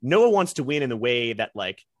Noah wants to win in the way that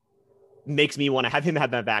like makes me want to have him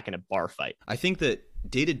have my back in a bar fight. I think that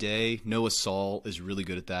day to day, Noah Saul is really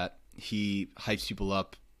good at that. He hypes people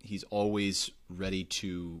up. He's always ready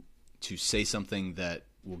to say something that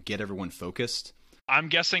will get everyone focused. I'm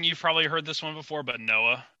guessing you've probably heard this one before, but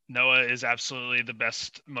Noah is absolutely the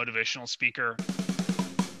best motivational speaker.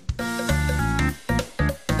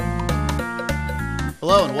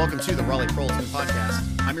 Hello and welcome to the Raleigh Pro Ultimate Podcast.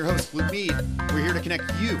 I'm your host, Luke Mead. We're here to connect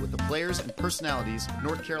you with the players and personalities of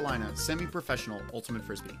North Carolina semi-professional Ultimate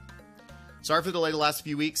Frisbee. Sorry for the delay the last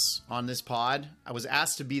few weeks on this pod. I was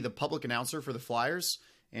asked to be the public announcer for the Flyers,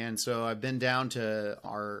 and so I've been down to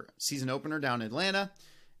our season opener down in Atlanta,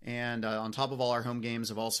 and on top of all our home games,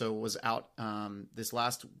 I've also was out this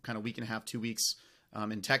last kind of week and a half, 2 weeks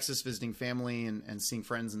in Texas visiting family and seeing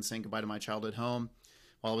friends and saying goodbye to my childhood home.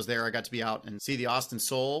 While I was there, I got to be out and see the Austin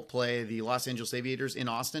Soul play the Los Angeles Aviators in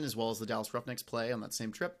Austin, as well as the Dallas Roughnecks play on that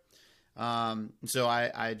same trip. So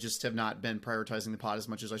I just have not been prioritizing the pod as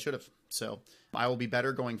much as I should have. So I will be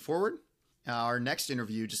better going forward. Our next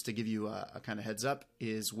interview, just to give you a kind of heads up,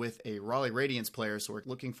 is with a Raleigh Radiance player. So we're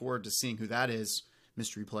looking forward to seeing who that is,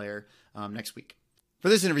 mystery player, next week. For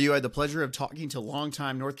this interview, I had the pleasure of talking to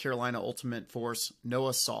longtime North Carolina Ultimate Force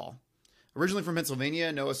Noah Saul. Originally from Pennsylvania,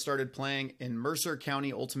 Noah started playing in Mercer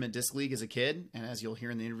County Ultimate Disc League as a kid, and as you'll hear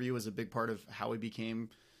in the interview, was a big part of how he became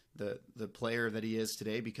the player that he is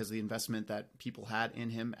today because of the investment that people had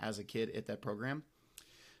in him as a kid at that program.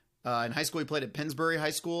 In high school, he played at Pennsbury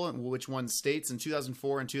High School, which won states in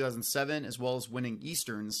 2004 and 2007, as well as winning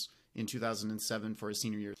Easterns in 2007 for his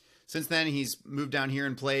senior year. Since then, he's moved down here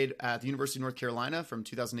and played at the University of North Carolina from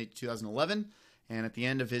 2008 to 2011. And at the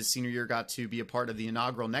end of his senior year, got to be a part of the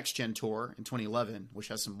inaugural Next Gen Tour in 2011, which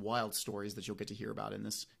has some wild stories that you'll get to hear about in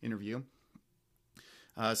this interview.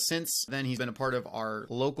 Since then, he's been a part of our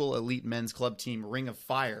local elite men's club team, Ring of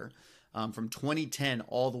Fire, from 2010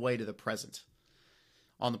 all the way to the present.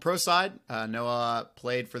 On the pro side, Noah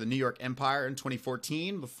played for the New York Empire in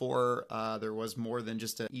 2014 before there was more than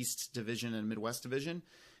just an East Division and Midwest Division.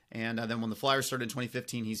 And then when the Flyers started in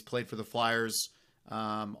 2015, he's played for the Flyers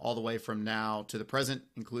all the way from now to the present,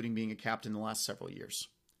 including being a captain the last several years.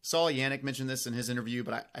 Saul Yannick mentioned this in his interview,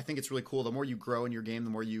 but I think it's really cool. The more you grow in your game, the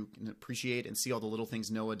more you can appreciate and see all the little things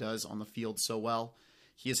Noah does on the field so well.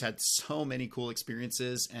 He has had so many cool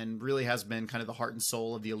experiences and really has been kind of the heart and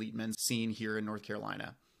soul of the elite men's scene here in North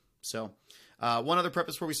Carolina. So one other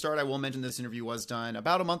preface before we start, I will mention this interview was done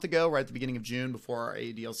about a month ago, right at the beginning of June, before our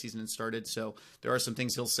AADL season had started. So there are some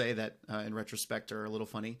things he'll say that in retrospect are a little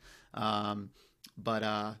funny. But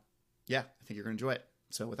yeah, I think you're going to enjoy it.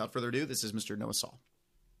 So without further ado, this is Mr. Noah Saul.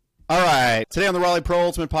 All right. Today on the Raleigh Pro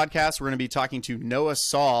Ultimate Podcast, we're going to be talking to Noah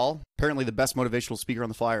Saul, apparently the best motivational speaker on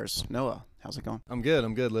the Flyers. Noah, how's it going? I'm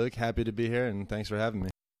good, Luke. Happy to be here, and thanks for having me.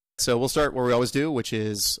 So we'll start where we always do, which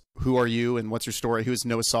is who are you and what's your story? Who is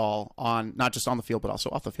Noah Saul on not just on the field, but also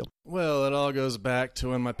off the field? Well, it all goes back to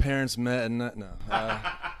when my parents met. And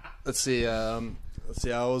let's see. I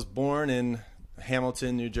was born in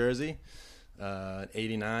Hamilton, New Jersey.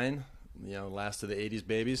 89, last of the 80s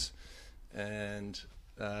babies, and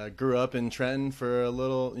grew up in Trenton for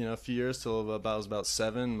a few years till I was about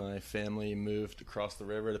 7. My family moved across the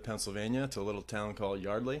river to Pennsylvania to a little town called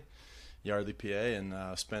Yardley, PA,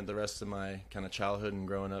 and spent the rest of my kind of childhood and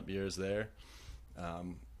growing up years there.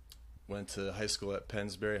 Went to high school at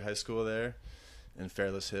Pennsbury High School there in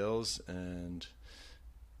Fairless Hills, and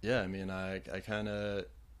yeah, I mean, I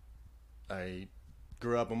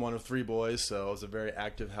grew up, I'm one of 3 boys, so it was a very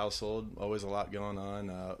active household, always a lot going on.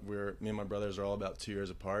 Me and my brothers are all about 2 years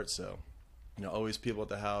apart, so, always people at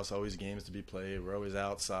the house, always games to be played. We're always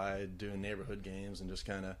outside doing neighborhood games and just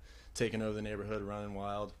kind of taking over the neighborhood, running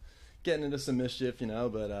wild, getting into some mischief,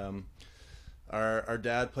 but our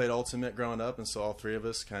dad played Ultimate growing up, and so all 3 of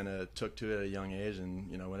us kind of took to it at a young age, and,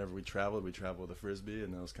 whenever we traveled with a Frisbee,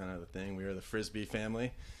 and that was kind of the thing. We were the Frisbee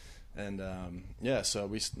family, and, so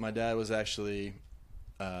my dad was actually...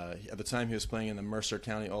 at the time, he was playing in the Mercer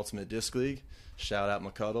County Ultimate Disc League. Shout out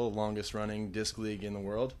McCuddle, longest running disc league in the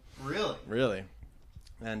world. Really.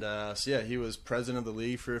 And he was president of the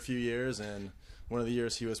league for a few years. And one of the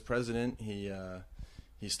years he was president, he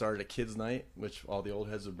started a kids' night, which all the old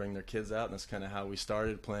heads would bring their kids out. And that's kind of how we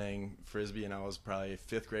started playing Frisbee. And I was probably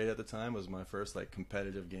 5th grade at the time. It was my first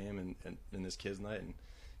competitive game in this kids' night, and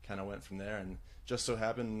kind of went from there. And just so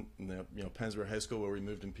happened, Pennsbury High School, where we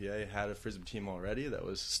moved in PA, had a Frisbee team already that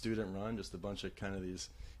was student run, just a bunch of kind of these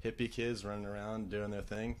hippie kids running around doing their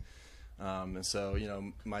thing. And so,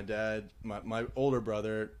 my dad, my older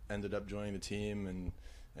brother ended up joining the team, and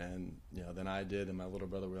then I did, and my little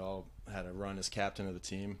brother, we all had a run as captain of the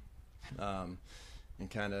team. and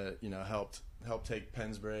kind of, helped take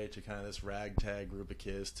Pennsbury to kind of this ragtag group of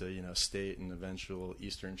kids to, state and eventual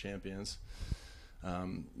Eastern champions.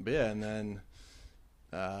 But yeah, and then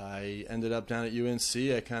I ended up down at UNC.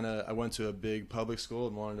 I went to a big public school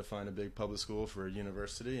and wanted to find a big public school for a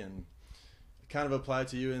university, and kind of applied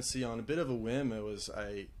to UNC on a bit of a whim.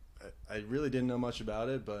 I really didn't know much about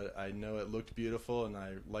it, but I know it looked beautiful, and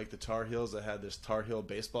I liked the Tar Heels. I had this Tar Heel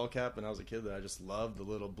baseball cap when I was a kid that I just loved, the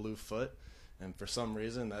little blue foot, and for some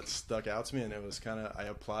reason that stuck out to me, and it was I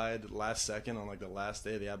applied last second on like the last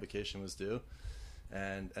day the application was due,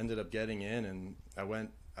 and ended up getting in, and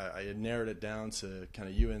I had narrowed it down to kind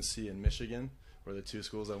of UNC and Michigan were the two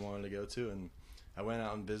schools I wanted to go to, and I went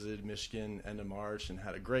out and visited Michigan end of March and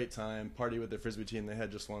had a great time, partied with the Frisbee team. They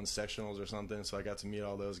had just won sectionals or something, so I got to meet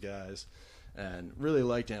all those guys and really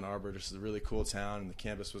liked Ann Arbor. Just a really cool town, and the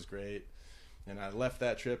campus was great. And I left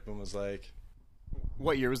that trip and was like...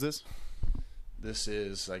 What year was this? This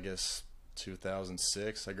is, I guess,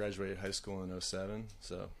 2006. I graduated high school in 2007,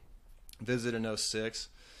 so visited in 2006.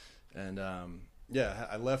 And... yeah,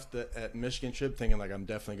 I left at Michigan trip thinking like I'm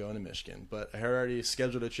definitely going to Michigan, but I had already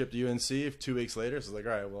scheduled a trip to UNC 2 weeks later, so I was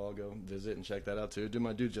like, all right, well, I'll go visit and check that out too, do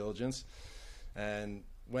my due diligence, and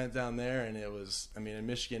went down there, and it was, in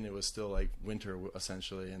Michigan it was still like winter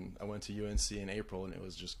essentially, and I went to UNC in April, and it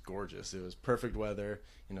was just gorgeous. It was perfect weather,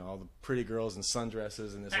 all the pretty girls in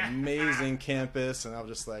sundresses and this amazing campus, and I was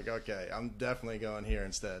just like, okay, I'm definitely going here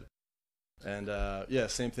instead. And yeah,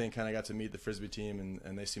 same thing, kind of got to meet the Frisbee team,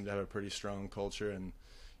 and they seem to have a pretty strong culture, and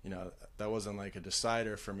that wasn't like a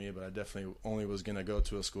decider for me, but I definitely only was going to go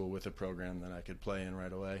to a school with a program that I could play in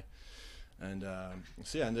right away. And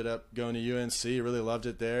so yeah, I ended up going to UNC, really loved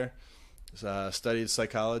it there. Studied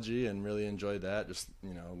psychology and really enjoyed that. Just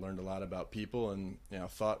learned a lot about people, and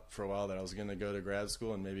thought for a while that I was going to go to grad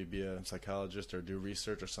school and maybe be a psychologist or do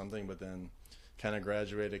research or something, but then kind of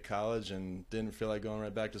graduated college and didn't feel like going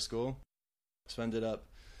right back to school. So I ended up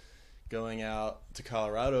going out to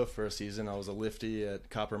Colorado for a season. I was a lifty at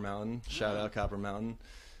Copper Mountain. Shout out Copper Mountain.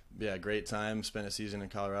 Yeah, great time. Spent a season in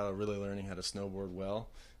Colorado really learning how to snowboard well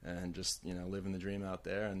and just, living the dream out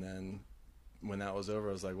there. And then when that was over,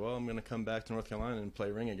 I was like, well, I'm going to come back to North Carolina and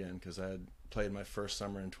play ring again, because I had played my first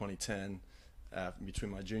summer in 2010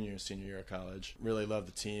 between my junior and senior year of college. Really loved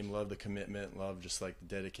the team, loved the commitment, loved just like the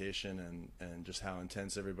dedication and just how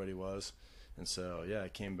intense everybody was. And so, yeah, I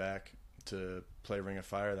came back to play Ring of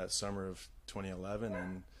Fire that summer of 2011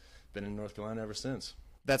 and been in North Carolina ever since.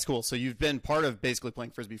 That's cool. So you've been part of basically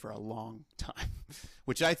playing Frisbee for a long time,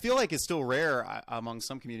 which I feel like is still rare among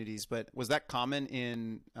some communities, but was that common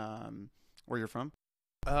in where you're from?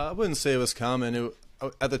 I wouldn't say it was common.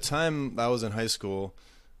 At the time I was in high school,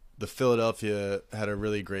 the Philadelphia had a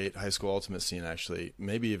really great high school ultimate scene, actually,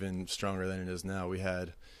 maybe even stronger than it is now. We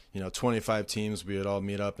had 25 teams. We would all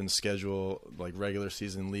meet up and schedule like regular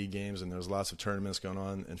season league games, and there was lots of tournaments going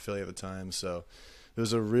on in Philly at the time. So it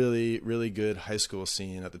was a really, really good high school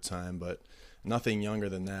scene at the time, but nothing younger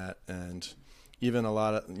than that. And even a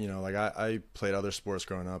lot of, I played other sports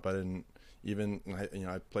growing up. I didn't even,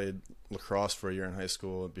 I played lacrosse for a year in high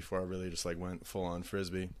school before I really just like went full on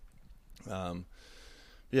Frisbee.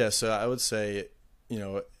 Yeah, so I would say,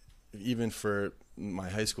 even for my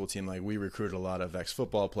high school team, like we recruited a lot of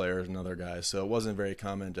ex-football players and other guys, so it wasn't very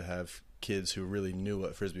common to have kids who really knew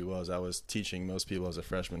what Frisbee was. I was teaching most people as a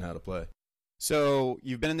freshman how to play. So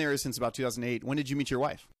you've been in there since about 2008. When did you meet your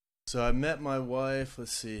wife? So I met my wife,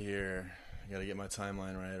 let's see here. I got to get my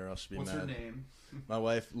timeline right or else she'll be mad. What's her name? My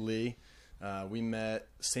wife, Lee. We met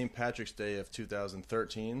St. Patrick's Day of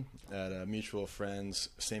 2013 at a mutual friend's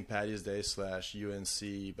St. Patty's Day /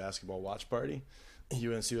 UNC basketball watch party.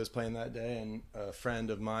 UNC was playing that day, and a friend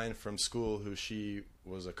of mine from school who she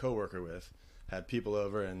was a coworker with had people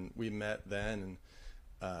over, and we met then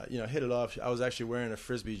and hit it off. I was actually wearing a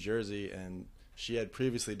Frisbee jersey, and she had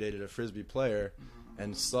previously dated a Frisbee player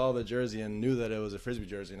and saw the jersey and knew that it was a Frisbee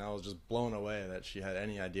jersey, and I was just blown away that she had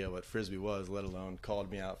any idea what Frisbee was, let alone called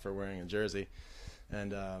me out for wearing a jersey.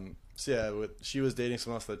 And so yeah, she was dating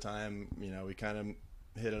someone else at the time. We kind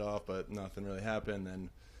of hit it off, but nothing really happened. And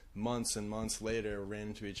months and months later, ran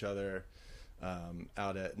into each other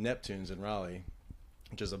out at Neptune's in Raleigh,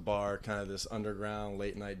 which is a bar, kind of this underground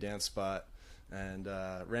late night dance spot. And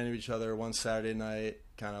ran into each other one Saturday night,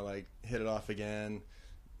 kind of like hit it off again,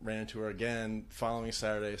 ran into her again following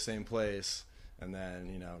Saturday, same place, and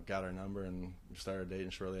then, got her number and started dating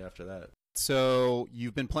shortly after that. So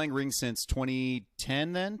you've been playing ring since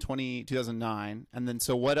 2010 then, 2009. And then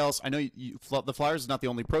so what else? I know the Flyers is not the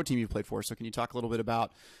only pro team you've played for, so can you talk a little bit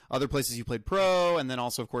about other places you played pro, and then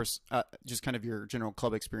also, of course, just kind of your general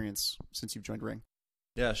club experience since you've joined ring?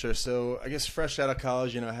 Yeah, sure. So I guess fresh out of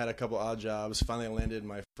college, I had a couple odd jobs. Finally landed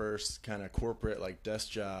my first kind of corporate like desk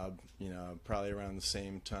job, probably around the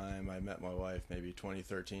same time I met my wife, maybe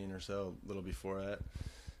 2013 or so, a little before that.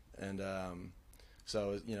 And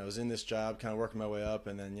so, I was in this job, kind of working my way up.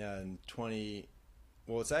 And then,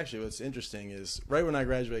 what's interesting is right when I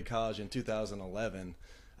graduated college in 2011,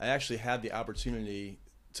 I actually had the opportunity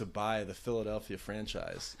to buy the Philadelphia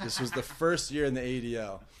franchise. This was the first year in the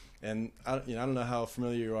ADL. And I don't know how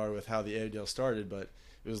familiar you are with how the ADL started, but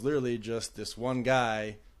it was literally just this one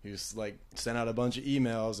guy who's like sent out a bunch of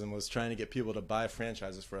emails and was trying to get people to buy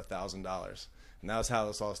franchises for $1,000. And that was how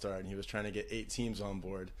this all started. And he was trying to get 8 teams on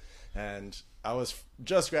board. And I was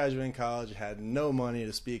just graduating college, had no money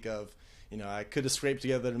to speak of. I could have scraped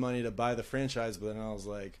together the money to buy the franchise, but then I was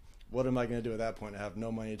like, what am I going to do at that point? I have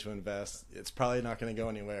no money to invest. It's probably not going to go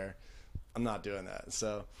anywhere. I'm not doing that.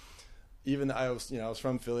 So even though I was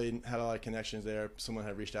from Philly, had a lot of connections there. Someone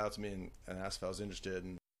had reached out to me and asked if I was interested.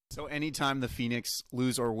 And so anytime the Phoenix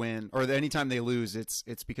lose or win, or anytime they lose,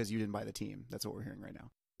 it's because you didn't buy the team. That's what we're hearing right now.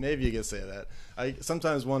 Maybe you could say that. I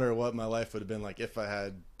sometimes wonder what my life would have been like if I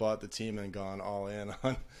had bought the team and gone all in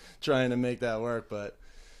on trying to make that work. But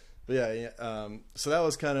yeah. So that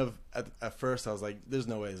was kind of at first I was like, "There's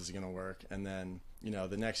no way this is gonna work." And then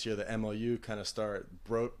the next year the MLU kind of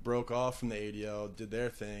broke off from the ADL, did their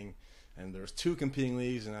thing. And there was 2 competing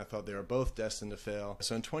leagues, and I thought they were both destined to fail.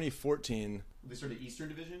 So in 2014, they started Eastern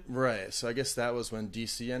Division, right? So I guess that was when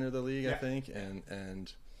DC entered the league, I think,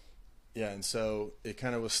 and so it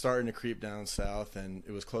kind of was starting to creep down south, and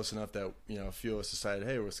it was close enough that a few of us decided,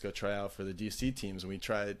 hey, let's go try out for the DC teams, and we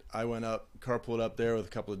tried. I went up, carpooled up there with a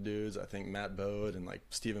couple of dudes, I think Matt Bode and like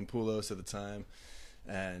Stephen Poulos at the time,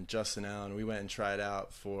 and Justin Allen. We went and tried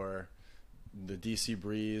out for the DC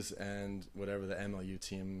Breeze and whatever the MLU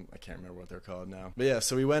team, I can't remember what they're called now. But yeah,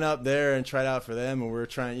 so we went up there and tried out for them, and we were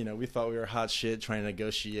trying, we thought we were hot shit trying to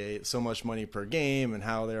negotiate so much money per game and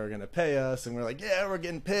how they were going to pay us. And we're like, yeah, we're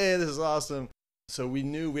getting paid. This is awesome. So we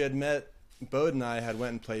knew we had met, Bode and I had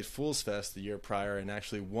went and played Fools Fest the year prior and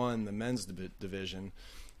actually won the men's division.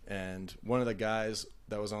 And one of the guys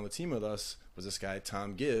that was on the team with us was this guy,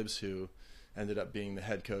 Tom Gibbs, who ended up being the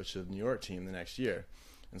head coach of the New York team the next year.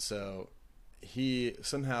 And so he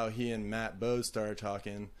and Matt Bode started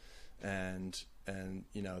talking, and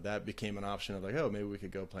that became an option of like, oh, maybe we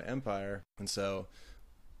could go play Empire. And so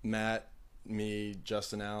Matt, me,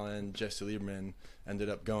 Justin Allen, Jesse Lieberman ended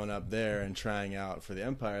up going up there and trying out for the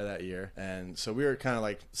Empire that year. And so we were kind of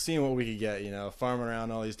like seeing what we could get, farming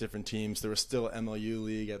around all these different teams. There was still MLU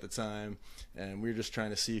league at the time, and we were just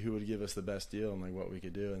trying to see who would give us the best deal and like what we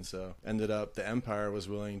could do. And so ended up the Empire was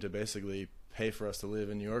willing to basically pay for us to live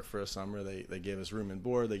in New York for a summer. They gave us room and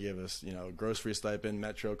board. They gave us, grocery stipend,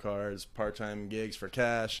 Metro cards, part-time gigs for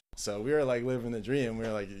cash. So we were like living the dream. We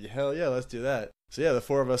were like, hell yeah, let's do that. So yeah, the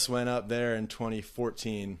 4 of us went up there in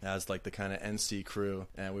 2014 as like the kind of NC crew.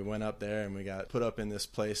 And we went up there and we got put up in this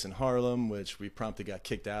place in Harlem, which we promptly got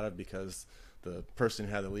kicked out of because the person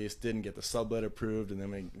who had the lease didn't get the sublet approved. And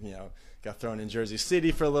then we, got thrown in Jersey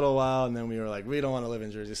City for a little while, and then we were like, we don't want to live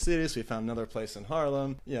in Jersey City, so we found another place in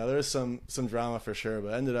Harlem. There was some drama for sure,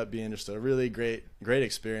 but ended up being just a really great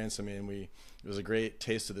experience. I mean, it was a great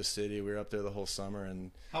taste of the city. We were up there the whole summer.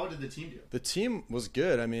 And how did the team do? The team was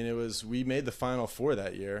good. I mean, we made the Final Four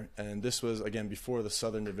that year, and this was again before the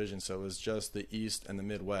Southern Division, so it was just the East and the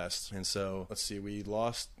Midwest. And so let's see, we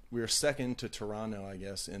were second to Toronto, I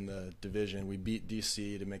guess, in the division. We beat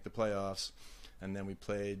DC to make the playoffs. And then we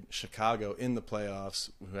played Chicago in the playoffs,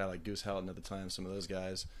 who had like Goose Helton at the time, some of those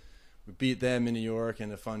guys. We beat them in New York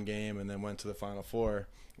in a fun game, and then went to the Final Four,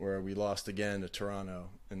 where we lost again to Toronto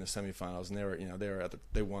in the semifinals. And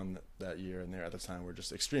they won that year, and they at the time were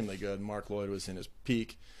just extremely good. Mark Lloyd was in his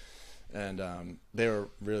peak, and they were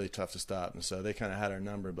really tough to stop. And so they kind of had our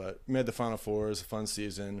number. But we made the Final Four. It was a fun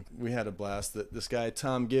season. We had a blast. This guy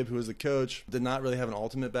Tom Gibb, who was the coach, did not really have an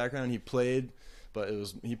ultimate background. He played, but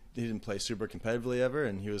he didn't play super competitively ever,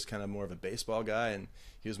 and he was kind of more of a baseball guy, and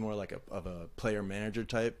he was more like a player manager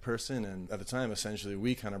type person. And at the time, essentially,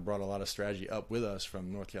 we kind of brought a lot of strategy up with us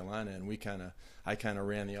from North Carolina, and I kind of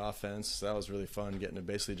ran the offense. So that was really fun, getting to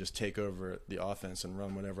basically just take over the offense and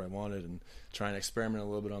run whatever I wanted and try and experiment a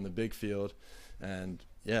little bit on the big field. And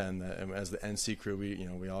yeah, and as the NC crew,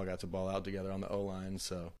 we all got to ball out together on the O-line.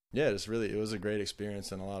 So yeah, it was a great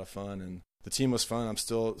experience and a lot of fun. And the team was fun. I'm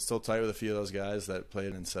still tight with a few of those guys that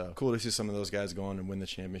played, and so cool to see some of those guys go on and win the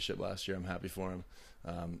championship last year. I'm happy for them.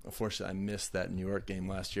 Unfortunately, I missed that New York game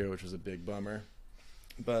last year, which was a big bummer.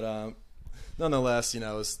 But nonetheless, it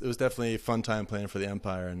was definitely a fun time playing for the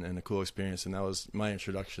Empire and a cool experience, and that was my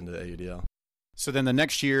introduction to the AUDL. So then the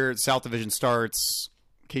next year, South Division starts.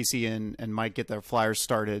 Casey and Mike get the Flyers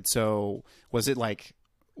started. So was it like,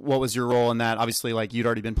 what was your role in that? Obviously, like you'd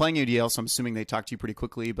already been playing UDL, so I'm assuming they talked to you pretty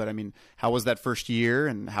quickly. But I mean, how was that first year,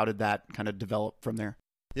 and how did that kind of develop from there?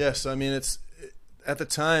 Yes, I mean, at the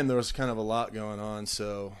time there was kind of a lot going on.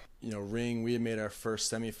 So Ring, we had made our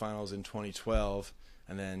first semifinals in 2012,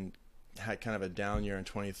 and then had kind of a down year in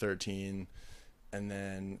 2013, and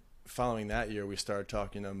then following that year we started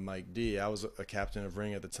talking to Mike D. I was a captain of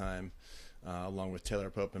Ring at the time. Along with Taylor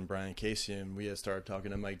Pope and Brian Casey, and we had started talking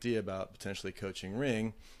to Mike D about potentially coaching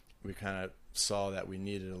Ring. We kind of saw that we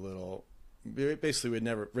needed a little. Basically,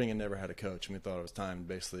 Ring had never had a coach, and we thought it was time.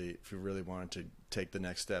 Basically, if we really wanted to take the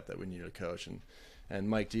next step, that we needed a coach, and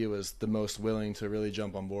Mike D was the most willing to really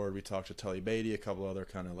jump on board. We talked to Tully Beatty, a couple other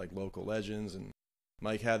kind of like local legends, and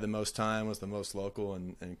Mike had the most time, was the most local,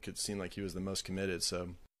 and could seem like he was the most committed.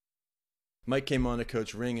 So Mike came on to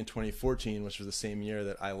coach Ring in 2014, which was the same year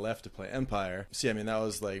that I left to play Empire. See, I mean, that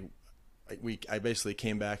was like, I basically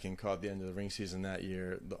came back and caught the end of the Ring season that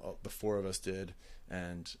year. The four of us did,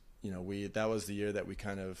 and that was the year that we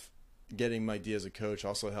kind of, getting Mike D as a coach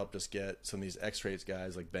also helped us get some of these X-Rates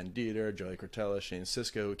guys like Ben Dieter, Joey Cortella, Shane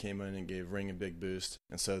Sisko, who came in and gave Ring a big boost.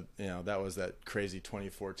 And so that was that crazy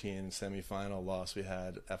 2014 semifinal loss we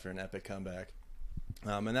had after an epic comeback,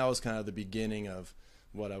 and that was kind of the beginning of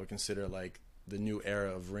what I would consider like the new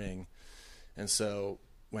era of Ring. And so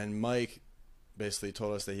when Mike basically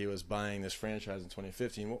told us that he was buying this franchise in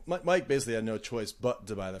 2015, well, Mike basically had no choice but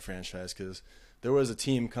to buy the franchise, because there was a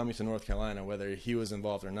team coming to North Carolina, whether he was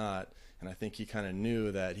involved or not, and I think he kind of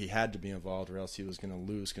knew that he had to be involved or else he was going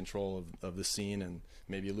to lose control of the scene and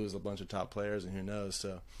maybe lose a bunch of top players, and who knows.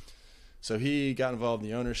 So he got involved in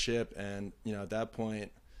the ownership, and at that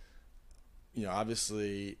point,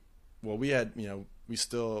 obviously, well, we had we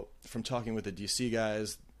still, from talking with the DC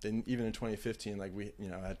guys, then even in 2015, like we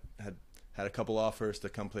had a couple offers to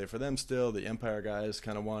come play for them still. The Empire guys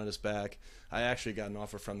kind of wanted us back. I actually got an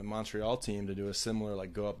offer from the Montreal team to do a similar,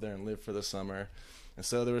 like go up there and live for the summer. And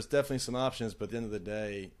so there was definitely some options, but at the end of the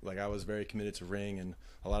day, like I was very committed to Ring, and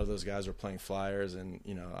a lot of those guys were playing Flyers, and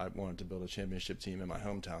I wanted to build a championship team in my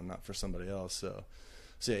hometown, not for somebody else. So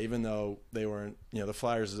yeah, even though they weren't, the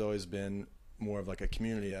Flyers has always been more of like a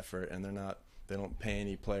community effort, and they don't pay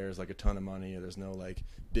any players like a ton of money, or there's no like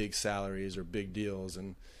big salaries or big deals.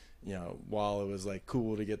 And while it was like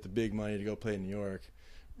cool to get the big money to go play in New York,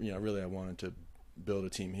 really I wanted to build a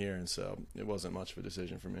team here, and so it wasn't much of a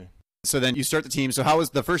decision for me. So then you start the team. So how was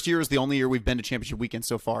the first year? Was the only year we've been to championship weekend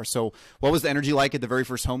so far. So what was the energy like at the very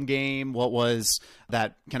first home game? What was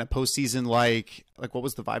that kind of postseason like? Like what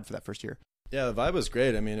was the vibe for that first year? Yeah, the vibe was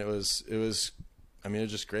great. I mean, it was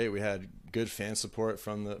just great. We had good fan support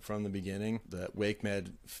from the beginning. The Wake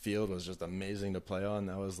Med field was just amazing to play on.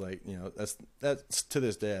 That was like, that's to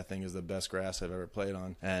this day I think is the best grass I've ever played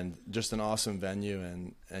on, and just an awesome venue.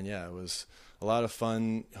 And yeah, it was a lot of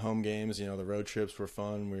fun home games. The road trips were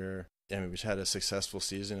fun. We just had a successful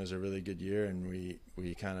season. It was a really good year, and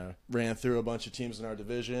we kind of ran through a bunch of teams in our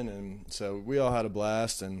division, and so we all had a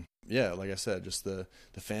blast. And yeah, like I said, just the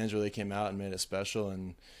fans really came out and made it special,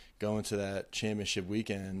 and going to that championship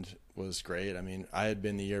weekend was great. I mean, I had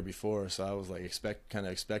been the year before, so I was like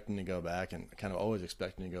expecting to go back, and kind of always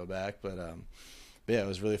expecting to go back. But yeah, it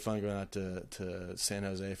was really fun going out to San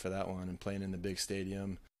Jose for that one and playing in the big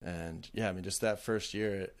stadium. And yeah, I mean, just that first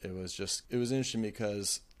year, it was interesting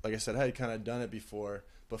because, like I said, I had kind of done it before,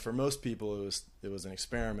 but for most people, it was an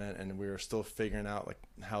experiment, and we were still figuring out like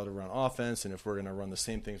how to run offense and if we're going to run the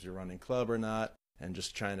same things we run in club or not. And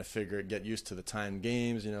just trying to get used to the timed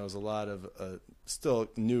games. It was a lot of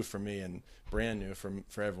still new for me and brand new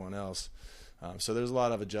for everyone else. So there's a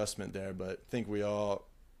lot of adjustment there, but I think we all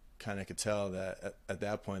kind of could tell that at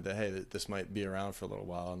that point that, hey, this might be around for a little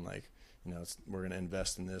while, and like, we're going to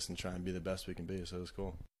invest in this and try and be the best we can be. So it was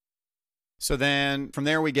cool. So then from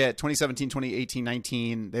there we get 2017, 2018,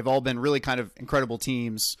 19. They've all been really kind of incredible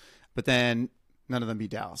teams, but then none of them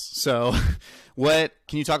beat Dallas. So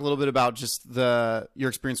can you talk a little bit about just your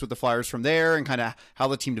experience with the Flyers from there and kind of how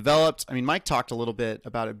the team developed? I mean, Mike talked a little bit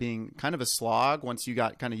about it being kind of a slog once you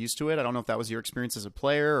got kind of used to it. I don't know if that was your experience as a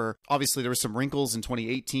player, or obviously there were some wrinkles in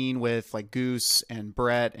 2018 with like Goose and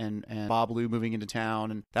Brett and Bob Lou moving into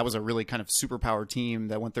town. And that was a really kind of superpowered team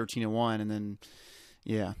that went 13-1. And then,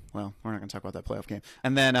 yeah, well, we're not going to talk about that playoff game.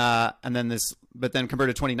 But then compared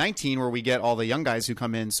to 2019, where we get all the young guys who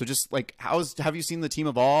come in. So just like, have you seen the team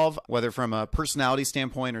evolve, whether from a personality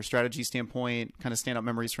standpoint or strategy standpoint, kind of standout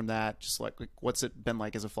memories from that? Just like what's it been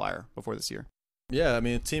like as a Flyer before this year? Yeah, I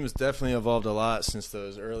mean, the team has definitely evolved a lot since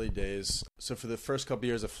those early days. So for the first couple of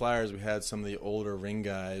years of Flyers, we had some of the older Ring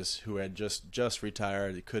guys who had just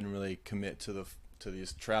retired. They couldn't really commit to to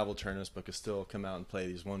these travel tournaments, but could still come out and play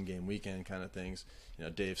these 1-game weekend kind of things. You know,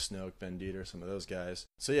 Dave Snoke, Ben Dieter, some of those guys.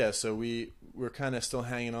 So yeah, so we're kind of still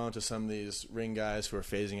hanging on to some of these ring guys who are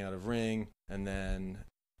phasing out of ring, and then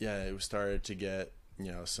it started to get,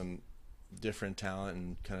 you know, some different talent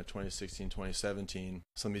in kind of 2016, 2017.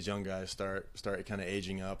 Some of these young guys start kind of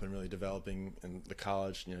aging up and really developing in the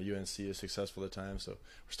college. You know, UNC is successful at the time, so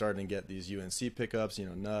we're starting to get these UNC pickups, you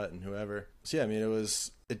know, Nutt and whoever. So yeah, I mean,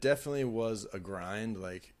 it definitely was a grind.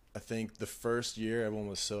 Like, I think the first year everyone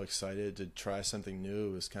was so excited to try something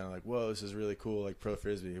new. It was kind of like, whoa, this is really cool, like pro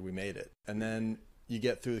Frisbee, we made it. And then you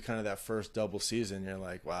get through kind of that first double season, you're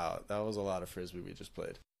like, wow, that was a lot of Frisbee we just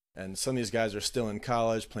played. And some of these guys are still in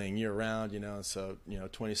college playing year round, you know, and so, you know,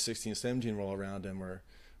 2016, 17 roll around and we're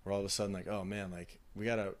all of a sudden like, oh man, like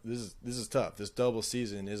this is tough. This double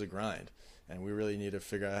season is a grind, and we really need to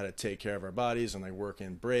figure out how to take care of our bodies and like work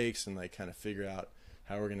in breaks and like kind of figure out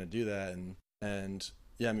how we're going to do that. And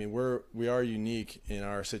yeah, I mean, we are unique in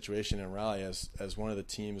our situation in Raleigh as one of the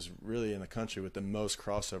teams really in the country with the most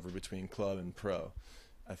crossover between club and pro.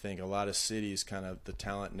 I think a lot of cities kind of the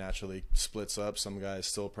talent naturally splits up. Some guys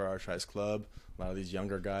still prioritize club. A lot of these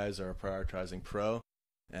younger guys are prioritizing pro.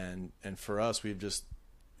 And for us, we've just,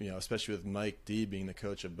 you know, especially with Mike D being the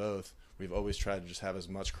coach of both, we've always tried to just have as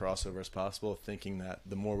much crossover as possible, thinking that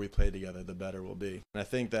the more we play together, the better we'll be. And I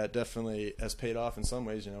think that definitely has paid off in some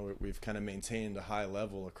ways. You know, we've kind of maintained a high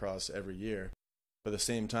level across every year. But at the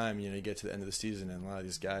same time, you know, you get to the end of the season and a lot of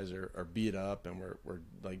these guys are beat up and we're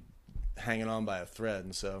like hanging on by a thread.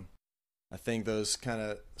 And so I think those kind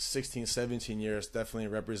of 16, 17 years definitely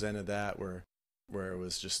represented that where it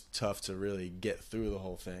was just tough to really get through the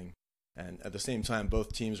whole thing. And at the same time,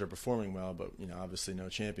 both teams are performing well, but, you know, obviously no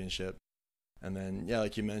championship. And then, yeah,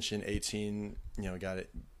 like you mentioned, 18, you know, get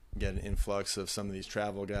an influx of some of these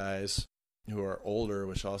travel guys who are older,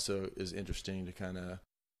 which also is interesting to kind of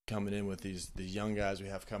coming in with these young guys we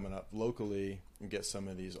have coming up locally and get some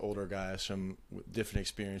of these older guys from different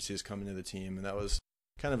experiences coming to the team. And that was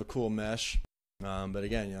kind of a cool mesh. But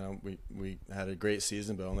again, you know, we had a great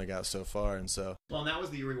season, but only got so far. And so, well, and that was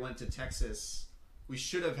the year we went to Texas. We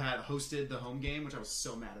should have hosted the home game, which I was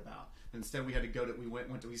so mad about. Instead, we had to go to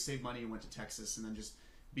we saved money and went to Texas, and then just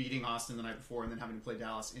beating Austin the night before, and then having to play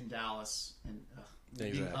Dallas in Dallas, and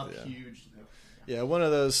being up huge. Yeah, one of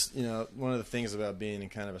those, you know, one of the things about being in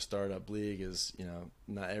kind of a startup league is, you know,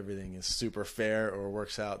 not everything is super fair or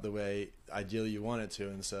works out the way ideally you want it to.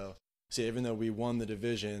 And so, even though we won the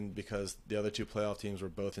division because the other two playoff teams were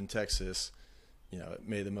both in Texas, you know, it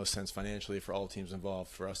made the most sense financially for all teams involved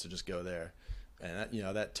for us to just go there. And that, you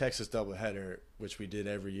know, that Texas doubleheader, which we did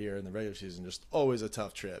every year in the regular season, just always a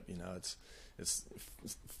tough trip. You know, it's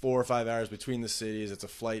 4 or 5 hours between the cities. It's a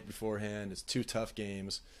flight beforehand. It's 2 tough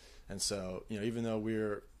games. And so, you know, even though we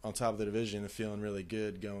were on top of the division and feeling really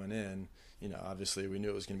good going in, you know, obviously we knew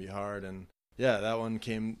it was going to be hard. And yeah, that one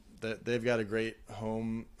came. They've got a great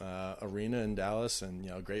home arena in Dallas, and, you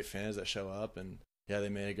know, great fans that show up. And yeah, they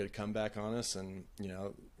made a good comeback on us. And, you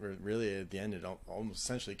know, really at the end, it almost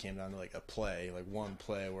essentially came down to like a play, like one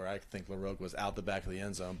play where I think LaRoque was out the back of the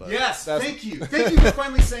end zone. But yes, thank you for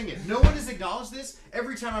finally saying it. No one has acknowledged this.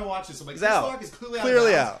 Every time I watch this, I'm like, this Clark is clearly out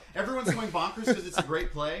of bounds. Everyone's going bonkers because it's a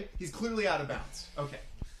great play. He's clearly out of bounds. Okay.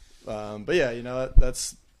 But yeah, you know,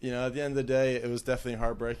 that's, you know, at the end of the day, it was definitely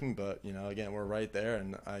heartbreaking. But, you know, again, we're right there,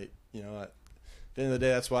 and you know, at the end of the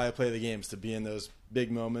day, that's why I play the games, to be in those big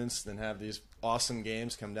moments and have these awesome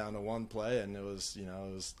games come down to one play. And it was, you know,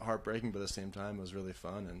 it was heartbreaking, but at the same time, it was really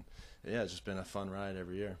fun. And yeah, it's just been a fun ride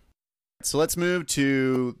every year. So let's move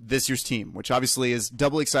to this year's team, which obviously is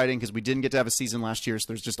doubly exciting because we didn't get to have a season last year. So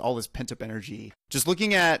there's just all this pent up energy. Just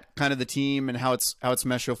looking at kind of the team and how it's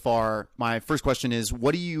meshed so far. My first question is,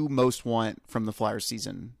 what do you most want from the Flyers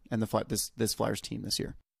season and this Flyers team this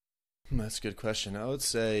year? That's a good question. I would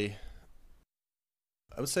say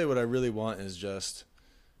what I really want is just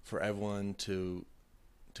for everyone to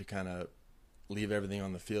kind of leave everything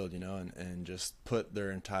on the field, you know, and just put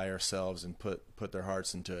their entire selves and put their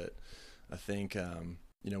hearts into it. I think,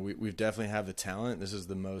 you know, we definitely have the talent. This is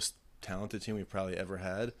the most talented team we've probably ever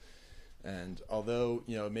had. And although,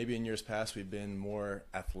 you know, maybe in years past we've been more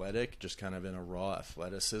athletic, just kind of in a raw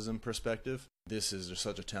athleticism perspective, this is just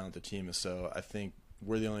such a talented team. And so I think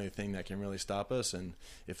we're the only thing that can really stop us. And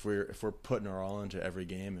if we're putting our all into every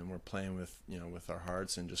game and we're playing with, you know, with our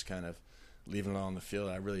hearts and just kind of leaving it all on the field,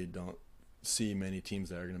 I really don't see many teams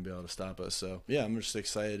that are going to be able to stop us. So yeah, I'm just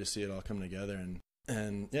excited to see it all come together, and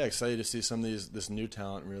yeah, excited to see some of this new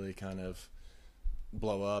talent really kind of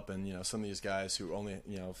blow up. And, you know, some of these guys who only,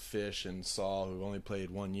 you know, Fish and Saul, who only played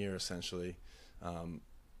 1 year essentially,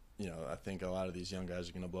 you know, I think a lot of these young guys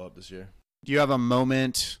are going to blow up this year. Do you have a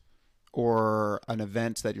moment or an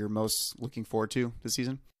event that you're most looking forward to this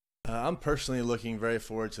season? I'm personally looking very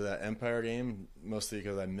forward to that Empire game, mostly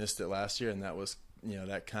because I missed it last year, and that was,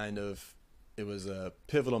 that kind of, it was a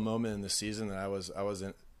pivotal moment in the season that I was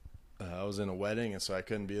in a wedding, and so I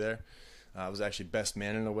couldn't be there. I was actually best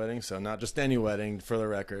man in a wedding, so not just any wedding, for the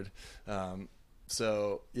record.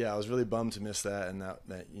 So yeah, I was really bummed to miss that, and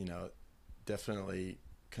that definitely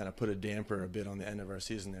kind of put a damper a bit on the end of our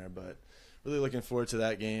season there. But really looking forward to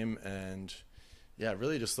that game, and yeah,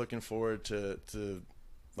 really just looking forward to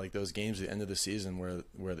like those games at the end of the season where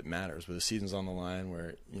it matters, where the season's on the line,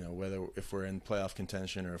 where whether if we're in playoff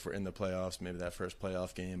contention or if we're in the playoffs, maybe that first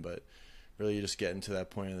playoff game, but really you just getting to that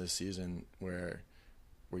point of the season where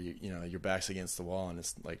your back's against the wall and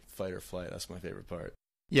it's like fight or flight. That's my favorite part.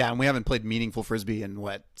 Yeah, and we haven't played meaningful Frisbee in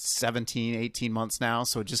 17, 18 months now,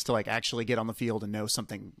 so just to like actually get on the field and know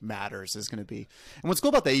something matters is going to be. And what's cool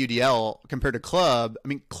about the AUDL compared to club, I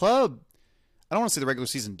mean, club, I don't want to say the regular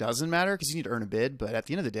season doesn't matter because you need to earn a bid, but at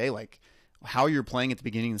the end of the day, like how you're playing at the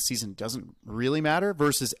beginning of the season doesn't really matter,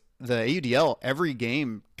 versus the AUDL, every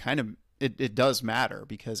game kind of it does matter,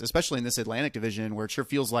 because especially in this Atlantic division where it sure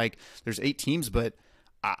feels like there's 8 teams, but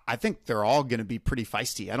I think they're all going to be pretty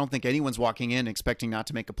feisty. I don't think anyone's walking in expecting not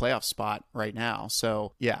to make a playoff spot right now.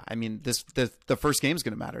 So yeah, I mean, the first game is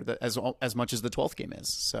going to matter as much as the 12th game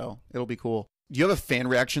is. So it'll be cool. Do you have a fan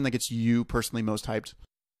reaction that gets you personally most hyped?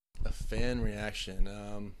 A fan reaction.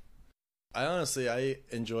 I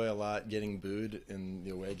enjoy a lot getting booed in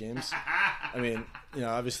the away games. I mean,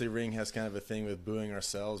 obviously Ring has kind of a thing with booing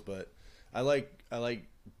ourselves, but I like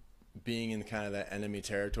being in kind of that enemy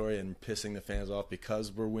territory and pissing the fans off because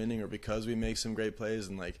we're winning or because we make some great plays,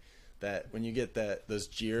 and like that when you get those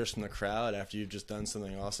jeers from the crowd after you've just done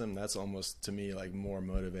something awesome, that's almost to me like more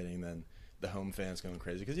motivating than the home fans going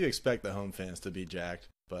crazy, because you expect the home fans to be jacked,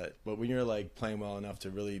 but when you're like playing well enough to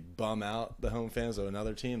really bum out the home fans of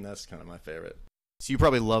another team, that's kind of my favorite. So you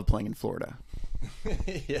probably love playing in Florida.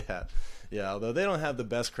 Yeah. Although they don't have the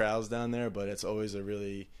best crowds down there, but it's always a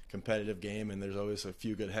really competitive game, and there's always a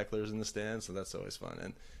few good hecklers in the stands, so that's always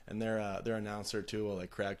fun. And their announcer too will like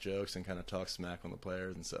crack jokes and kind of talk smack on the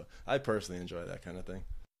players, and so I personally enjoy that kind of thing.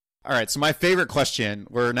 All right, so my favorite question.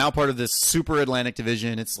 We're now part of this Super Atlantic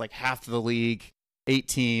division. It's like half of the league, 8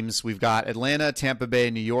 teams. We've got Atlanta, Tampa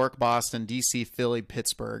Bay, New York, Boston, DC, Philly,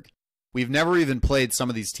 Pittsburgh. We've never even played some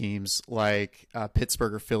of these teams like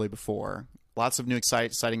Pittsburgh or Philly before. Lots of new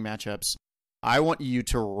exciting matchups. I want you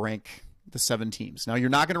to rank the 7 teams. Now, you're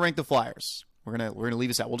not going to rank the Flyers. We're gonna leave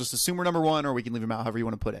this out. We'll just assume we're number 1, or we can leave them out however you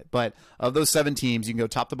want to put it. But of those 7 teams, you can go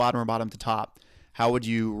top to bottom or bottom to top. How would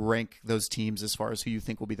you rank those teams as far as who you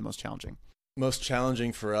think will be the most challenging? Most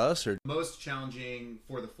challenging for us, or most challenging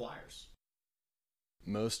for the Flyers?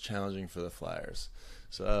 Most challenging for the Flyers.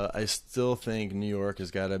 So I still think New York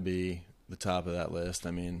has got to be the top of that list.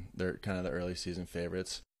 I mean, they're kind of the early season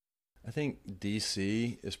favorites. I think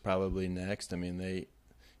DC is probably next. I mean,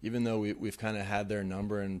 even though we've kind of had their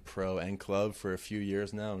number in pro and club for a few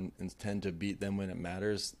years now and tend to beat them when it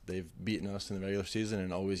matters, they've beaten us in the regular season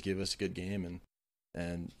and always give us a good game.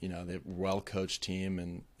 And they're a well-coached team,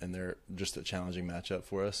 and they're just a challenging matchup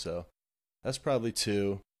for us. So that's probably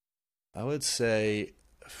 2. I would say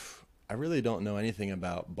I really don't know anything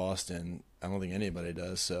about Boston. I don't think anybody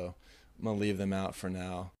does, so I'm going to leave them out for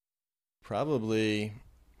now. Probably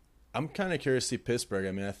I'm kind of curious to see Pittsburgh.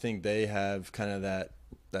 I mean, I think they have kind of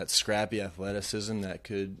that scrappy athleticism that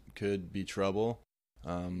could be trouble.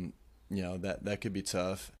 That could be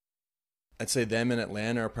tough. I'd say them and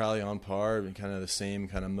Atlanta are probably on par and kind of the same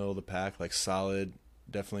kind of middle of the pack, like solid.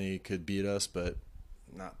 Definitely could beat us, but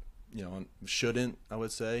not, shouldn't, I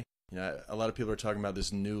would say. A lot of people are talking about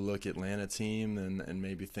this new look Atlanta team and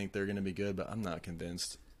maybe think they're going to be good, but I'm not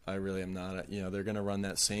convinced. I really am not. They're going to run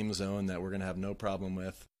that same zone that we're going to have no problem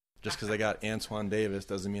with. Just because they got Antoine Davis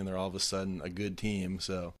doesn't mean they're all of a sudden a good team.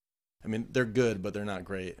 So, I mean, they're good, but they're not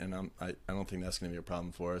great, and I don't think that's going to be a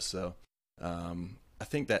problem for us. So, I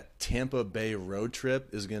think that Tampa Bay road trip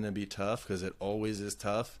is going to be tough because it always is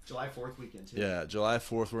tough. July 4th weekend, too. Yeah, July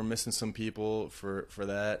 4th. We're missing some people for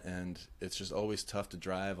that, and it's just always tough to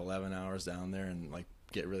drive 11 hours down there and, like,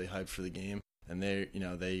 get really hyped for the game. And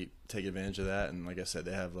they take advantage of that, and like I said,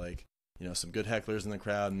 they have, some good hecklers in the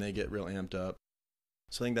crowd, and they get real amped up.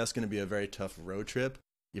 So I think that's going to be a very tough road trip,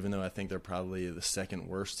 even though I think they're probably the second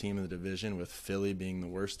worst team in the division, with Philly being the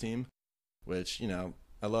worst team, which,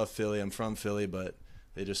 I love Philly. I'm from Philly, but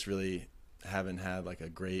they just really haven't had like a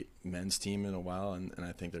great men's team in a while, and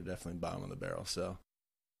I think they're definitely bottom of the barrel. So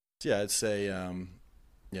yeah, I'd say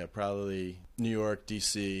probably New York,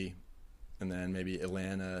 DC, and then maybe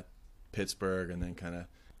Atlanta, Pittsburgh, and then kind of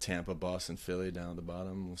Tampa, Boston, Philly down at the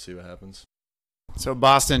bottom. We'll see what happens. So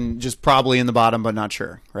Boston just probably in the bottom, but not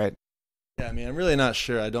sure, right? Yeah, I mean, I'm really not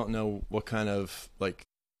sure. I don't know what kind of, like,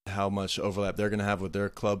 how much overlap they're going to have with their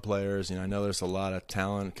club players. You know, I know there's a lot of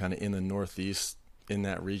talent kind of in the Northeast in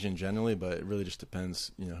that region generally, but it really just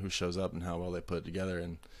depends, you know, who shows up and how well they put it together.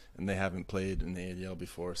 And they haven't played in the ADL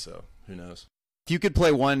before, so who knows? If you could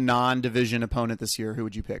play one non-division opponent this year, who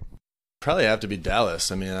would you pick? Probably have to be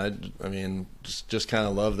Dallas. I mean, just kind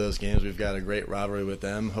of love those games. We've got a great rivalry with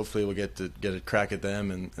them. Hopefully, we'll get a crack at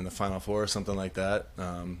them in the Final Four or something like that.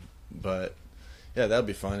 But yeah, that'd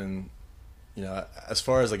be fun. And you know, as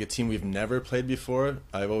far as like a team we've never played before,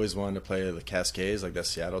 I've always wanted to play the Cascades, like that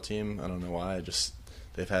Seattle team. I don't know why.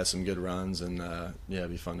 They've had some good runs, and yeah,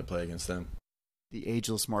 it'd be fun to play against them. The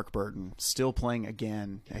ageless Mark Burton still playing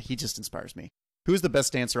again. He just inspires me. Who's the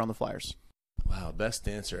best dancer on the Flyers? Wow, best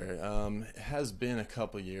dancer. It has been a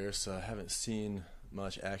couple years, so I haven't seen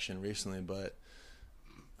much action recently. But,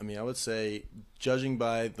 I mean, I would say, judging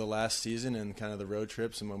by the last season and kind of the road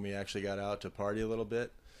trips and when we actually got out to party a little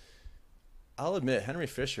bit, I'll admit, Henry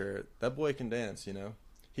Fisher, that boy can dance, you know.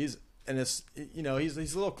 He's a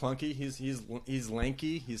little clunky. He's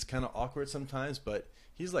lanky. He's kind of awkward sometimes, but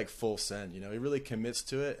he's like full send, you know. He really commits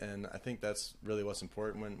to it, and I think that's really what's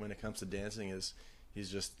important when it comes to dancing is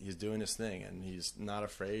he's doing his thing, and he's not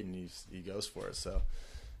afraid, and he goes for it. So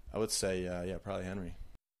I would say, yeah, probably Henry.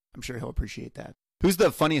 I'm sure he'll appreciate that. Who's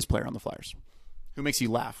the funniest player on the Flyers? Who makes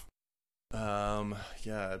you laugh?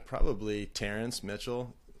 Yeah, probably Terrence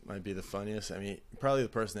Mitchell might be the funniest. I mean, probably the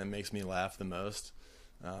person that makes me laugh the most,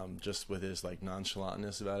 just with his like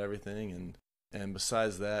nonchalantness about everything. And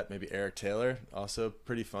besides that, maybe Eric Taylor, also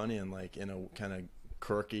pretty funny and like in a kind of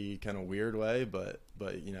quirky, kind of weird way, but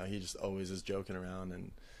you know, he just always is joking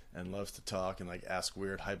around and loves to talk and like ask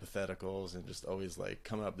weird hypotheticals and just always like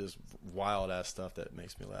coming up with this wild ass stuff that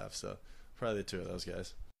makes me laugh. So probably the two of those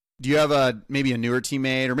guys. Do you have maybe a newer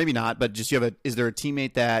teammate, or maybe not, but just is there a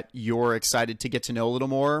teammate that you're excited to get to know a little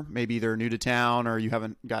more? Maybe they're new to town or you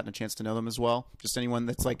haven't gotten a chance to know them as well. Just anyone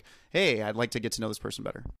that's like, hey, I'd like to get to know this person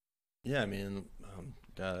better. Yeah, I mean,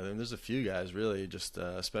 God, there's a few guys really, just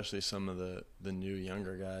especially some of the new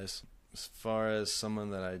younger guys. As far as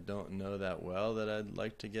someone that I don't know that well that I'd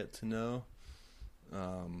like to get to know,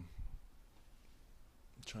 I'm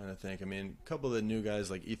trying to think. I mean, a couple of the new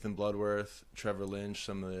guys like Ethan Bloodworth, Trevor Lynch,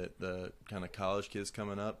 some of the kind of college kids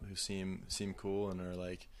coming up who seem cool and are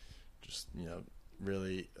like just, you know,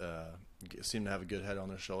 really seem to have a good head on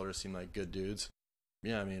their shoulders, seem like good dudes.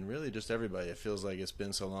 Yeah, I mean, really just everybody. It feels like it's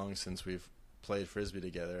been so long since we've played Frisbee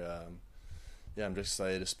together. Yeah, I'm just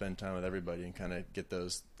excited to spend time with everybody and kind of get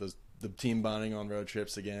the team bonding on road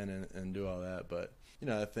trips again and do all that. But, you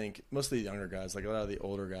know, I think most of the younger guys, like a lot of the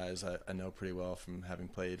older guys, I know pretty well from having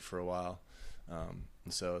played for a while. And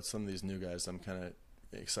so some of these new guys I'm kind of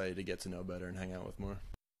excited to get to know better and hang out with more.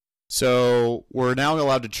 So we're now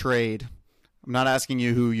allowed to trade. I'm not asking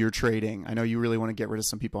you who you're trading. I know you really want to get rid of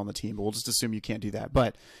some people on the team, but we'll just assume you can't do that.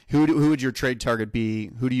 But who would your trade target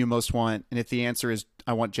be? Who do you most want? And if the answer is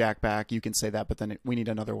I want Jack back, you can say that, but then we need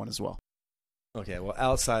another one as well. Okay, well,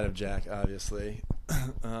 outside of Jack, obviously.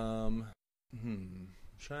 Trying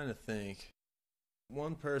to think.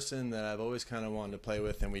 One person that I've always kind of wanted to play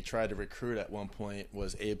with and we tried to recruit at one point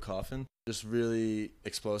was Abe Coffin. Just really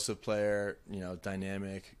explosive player, you know,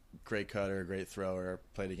 dynamic, great cutter, great thrower.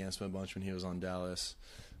 Played against him a bunch when he was on Dallas.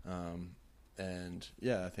 And,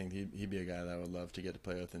 yeah, I think he'd be a guy that I would love to get to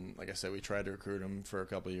play with. And, like I said, we tried to recruit him for a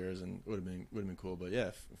couple of years and it would have been cool. But, yeah,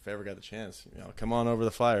 if I ever got the chance, you know, come on over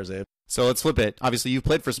the Flyers, Abe. So let's flip it. Obviously, you've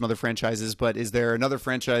played for some other franchises, but is there another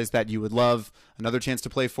franchise that you would love another chance to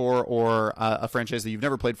play for, or a franchise that you've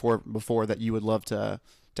never played for before that you would love to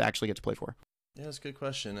actually get to play for? Yeah, that's a good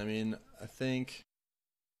question. I mean,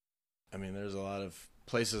 there's a lot of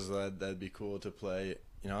places that'd be cool to play.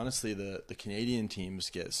 You know, honestly, the Canadian teams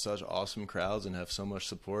get such awesome crowds and have so much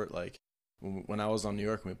support. Like, when I was on New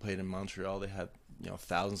York and we played in Montreal, they had, you know,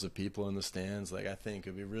 thousands of people in the stands. Like, I think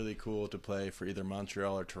it'd be really cool to play for either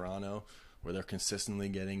Montreal or Toronto, where they're consistently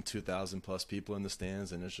getting 2,000 plus people in the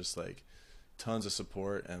stands, and it's just like tons of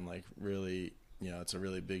support and like really, you know, it's a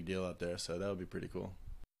really big deal out there. So that would be pretty cool.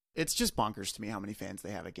 It's just bonkers to me how many fans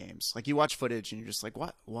they have at games. Like, you watch footage and you're just like,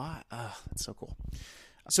 what? That's so cool.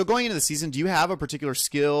 So going into the season, do you have a particular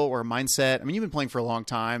skill or a mindset? I mean, you've been playing for a long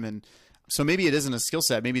time, and so maybe it isn't a skill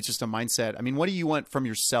set. Maybe it's just a mindset. I mean, what do you want from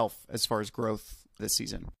yourself as far as growth this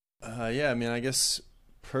season? Yeah, I mean, I guess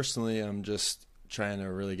personally I'm just trying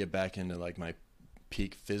to really get back into like my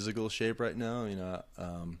peak physical shape right now. You know,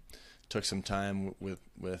 took some time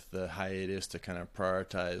with the hiatus to kind of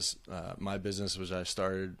prioritize my business, which I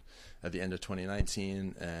started at the end of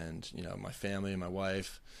 2019, and my family and my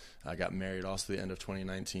wife. I got married also at the end of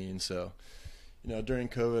 2019. So, during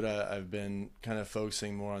COVID, I've been kind of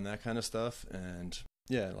focusing more on that kind of stuff. And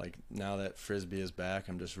yeah, like now that Frisbee is back,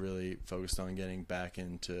 I'm just really focused on getting back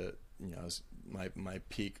into my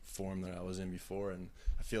peak form that I was in before, and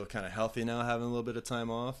I feel kind of healthy now, having a little bit of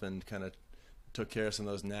time off, and kind of took care of some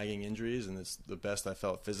of those nagging injuries, and it's the best I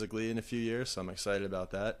felt physically in a few years. So I'm excited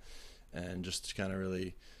about that, and just to kind of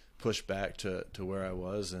really push back to where I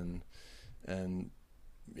was, and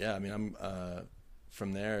yeah, I mean, I'm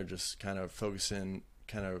from there just kind of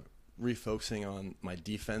refocusing on my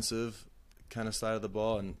defensive kind of side of the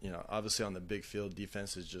ball, and obviously on the big field,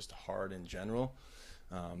 defense is just hard in general,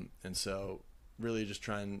 and so really just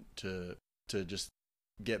trying to just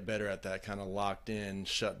get better at that kind of locked in,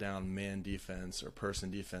 shut down man defense or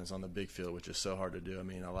person defense on the big field, which is so hard to do. I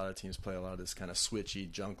mean, a lot of teams play a lot of this kind of switchy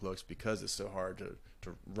junk looks because it's so hard to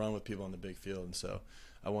run with people on the big field. And so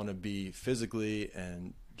I want to be physically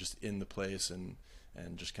and just in the place and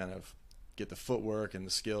just kind of get the footwork and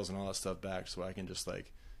the skills and all that stuff back, so I can just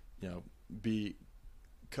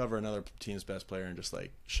cover another team's best player and just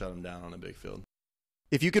shut them down on a big field.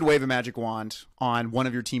 If you could wave a magic wand on one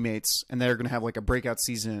of your teammates and they're going to have a breakout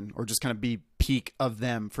season or just kind of be peak of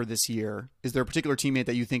them for this year, is there a particular teammate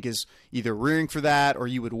that you think is either rearing for that or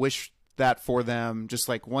you would wish that for them? Just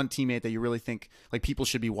one teammate that you really think people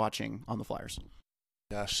should be watching on the Flyers.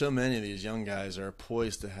 Gosh, so many of these young guys are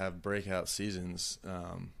poised to have breakout seasons.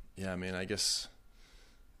 Yeah, I mean,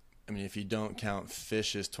 if you don't count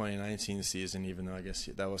Fish's 2019 season, even though I guess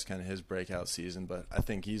that was kind of his breakout season, but I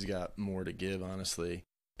think he's got more to give, honestly.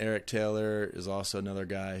 Eric Taylor is also another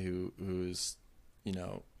guy who's,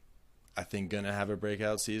 I think going to have a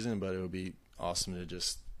breakout season, but it would be awesome to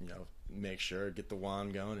just, make sure, get the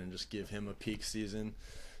wand going and just give him a peak season.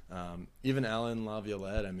 Even Alan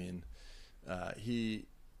Laviolette, he's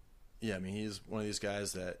one of these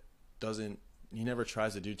guys that he never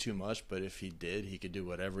tries to do too much, but if he did, he could do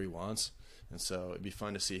whatever he wants. And so it'd be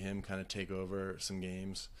fun to see him kind of take over some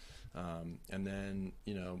games. And then,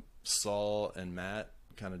 Saul and Matt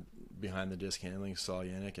kind of behind the disc handling, Saul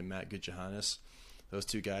Yannick and Matt Gutjohannes. Those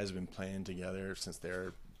two guys have been playing together since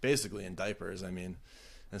they're basically in diapers.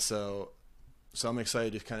 And so I'm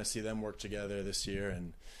excited to kind of see them work together this year,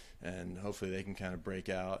 and hopefully they can kind of break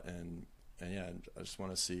out. And yeah, I just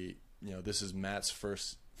want to see, this is Matt's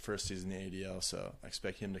first season in the ADL, so I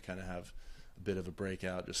expect him to kind of have a bit of a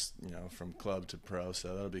breakout, just from club to pro.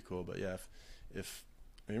 So that'll be cool. But yeah, if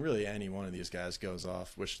really any one of these guys goes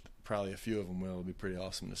off, which probably a few of them will, it'll be pretty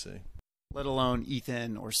awesome to see. Let alone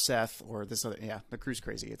Ethan or Seth or this other. Yeah, the crew's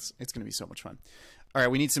crazy. It's going to be so much fun. All right,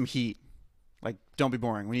 we need some heat. Don't be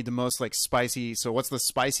boring. We need the most spicy. So what's the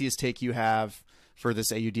spiciest take you have for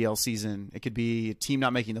this AUDL season? It could be a team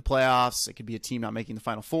not making the playoffs. It could be a team not making the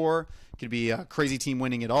Final Four. It could be a crazy team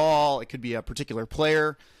winning it all. It could be a particular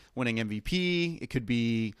player winning MVP. It could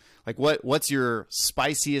be what's your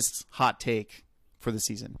spiciest hot take for the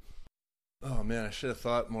season? Oh man, I should have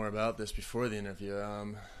thought more about this before the interview.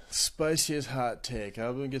 Spiciest hot take.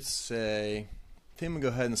 I think I'm gonna go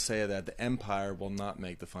ahead and say that the Empire will not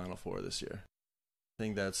make the Final Four this year. I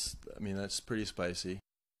think that's pretty spicy.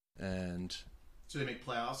 And so they make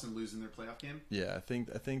playoffs and lose in their playoff game? Yeah, I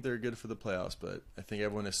think they're good for the playoffs, but I think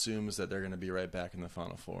everyone assumes that they're going to be right back in the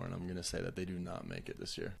Final Four, and I'm going to say that they do not make it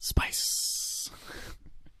this year. Spice.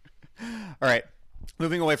 All right,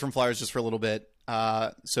 moving away from Flyers just for a little bit.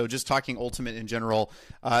 So just talking Ultimate in general,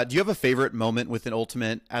 do you have a favorite moment within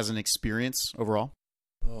Ultimate as an experience overall?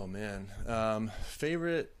 Oh, man.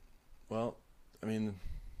 Favorite, well,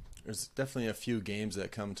 there's definitely a few games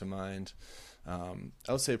that come to mind. I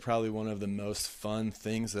would say probably one of the most fun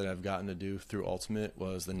things that I've gotten to do through Ultimate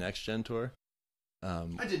was the Next Gen Tour. I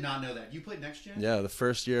did not know that. You played Next Gen? Yeah, the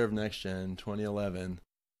first year of Next Gen, 2011,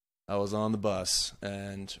 I was on the bus.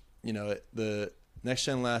 And, the Next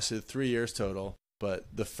Gen lasted 3 years total.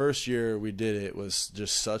 But the first year we did it was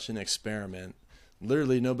just such an experiment.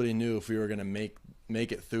 Literally nobody knew if we were going to make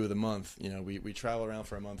it through the month. We travel around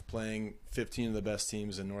for a month playing 15 of the best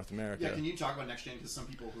teams in North America. Yeah, can you talk about Next Gen? Because some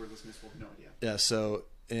people who are listening to this will have no idea. Yeah, so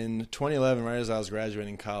in 2011, right as I was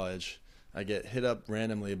graduating college, I get hit up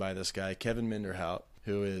randomly by this guy, Kevin Minderhout,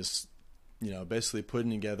 who is, basically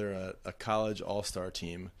putting together a college all-star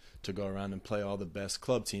team to go around and play all the best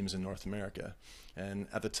club teams in North America. And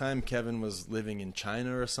at the time, Kevin was living in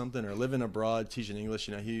China or something, or living abroad, teaching English.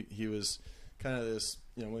 He was kind of this,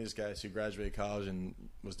 one of these guys who graduated college and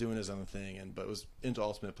was doing his own thing, but was into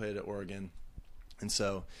Ultimate, played at Oregon. And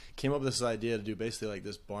so came up with this idea to do basically like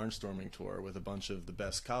this barnstorming tour with a bunch of the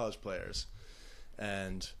best college players.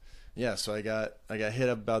 And yeah, so I got hit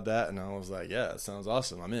up about that, and I was like, yeah, that sounds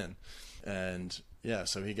awesome, I'm in. And yeah,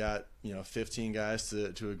 so he got 15 guys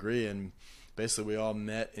to agree, and basically we all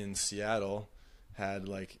met in Seattle, had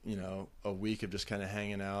like a week of just kind of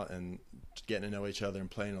hanging out and getting to know each other and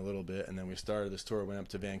playing a little bit, and then we started this tour, went up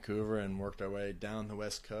to Vancouver and worked our way down the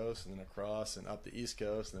West Coast and then across and up the East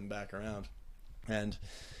Coast and then back around. And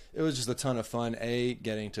it was just a ton of fun.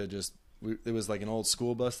 Getting to it was like an old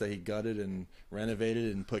school bus that he gutted and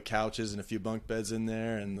renovated and put couches and a few bunk beds in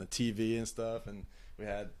there and the TV and stuff. And we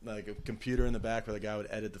had like a computer in the back where the guy would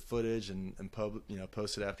edit the footage and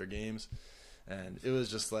post it after games. And it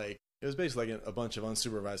was just like, it was basically like a bunch of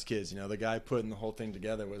unsupervised kids. The guy putting the whole thing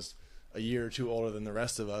together was a year or two older than the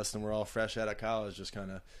rest of us, and we're all fresh out of college, just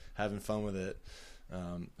kind of having fun with it.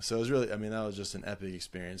 So it was really, that was just an epic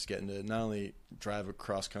experience, getting to not only drive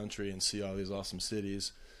across country and see all these awesome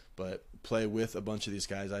cities, but play with a bunch of these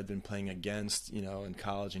guys I'd been playing against, in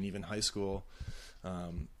college and even high school,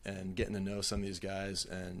 and getting to know some of these guys.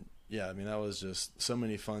 And yeah, that was just so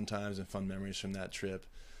many fun times and fun memories from that trip.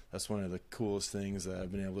 That's one of the coolest things that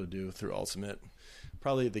I've been able to do through Ultimate.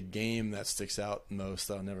 Probably the game that sticks out most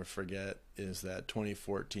that I'll never forget is that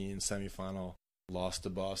 2014 semifinal loss to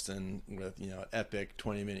Boston with, epic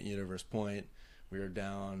 20-minute universe point. We were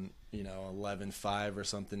down, 11-5 or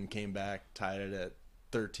something, came back, tied it at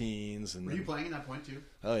 13s. And were you playing in that point too?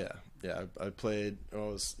 Oh yeah. Yeah. I played,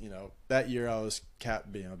 that year I was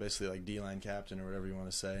basically like D-line captain or whatever you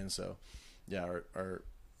want to say. And so, yeah,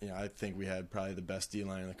 I think we had probably the best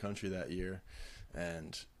D-line in the country that year.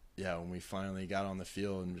 And yeah, when we finally got on the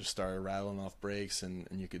field and just started rattling off breaks, and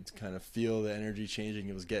you could kind of feel the energy changing.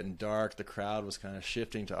 It was getting dark. The crowd was kind of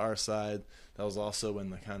shifting to our side. That was also when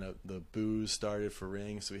the boos started for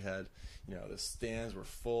Ring. So we had, the stands were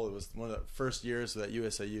full. It was one of the first years that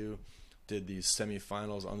USIU did these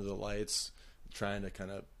semifinals under the lights, trying to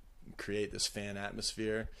kind of create this fan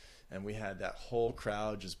atmosphere. And we had that whole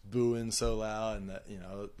crowd just booing so loud, and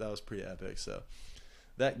that was pretty epic. So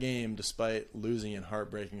that game, despite losing in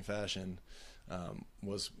heartbreaking fashion,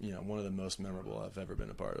 was one of the most memorable I've ever been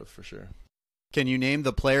a part of, for sure. Can you name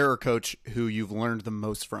the player or coach who you've learned the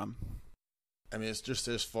most from? It's just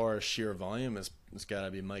as far as sheer volume, it's got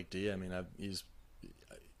to be Mike D.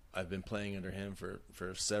 I've been playing under him for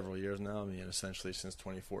several years now. Essentially since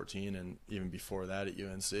 2014, and even before that at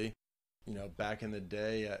UNC. Back in the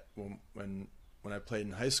day when I played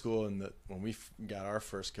in high school, and when we got our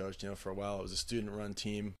first coach, for a while it was a student-run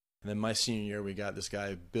team. And then my senior year, we got this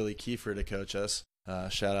guy Billy Kiefer to coach us.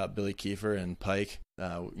 Shout out Billy Kiefer and Pike.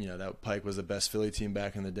 That Pike was the best Philly team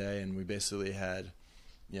back in the day, and we basically had,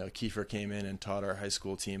 Kiefer came in and taught our high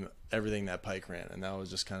school team everything that Pike ran, and that was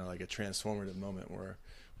just kind of like a transformative moment where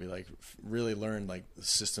we really learned the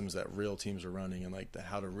systems that real teams are running, and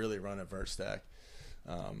how to really run a vert stack.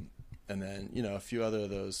 And then, a few other of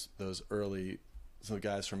those early, some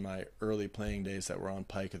guys from my early playing days that were on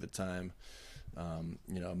Pike at the time,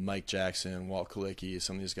 Mike Jackson, Walt Kalicki,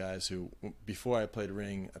 some of these guys who, before I played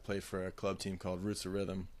Ring, I played for a club team called Roots of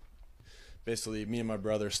Rhythm. Basically, me and my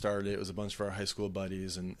brother started it. It was a bunch of our high school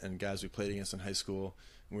buddies and guys we played against in high school.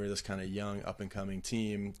 And we were this kind of young, up-and-coming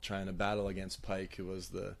team trying to battle against Pike, who was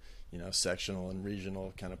the, sectional and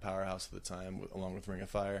regional kind of powerhouse at the time, along with Ring of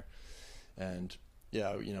Fire. And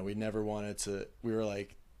yeah, we never wanted to, we were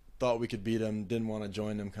thought we could beat them, didn't want to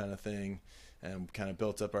join them kind of thing, and kind of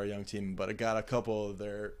built up our young team. But I got a couple of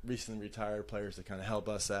their recently retired players to kind of help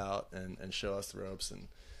us out and show us the ropes. And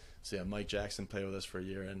so yeah, Mike Jackson played with us for a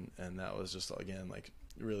year, and that was just, again,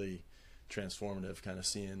 really transformative, kind of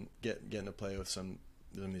getting to play with some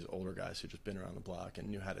of these older guys who just been around the block and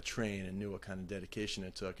knew how to train and knew what kind of dedication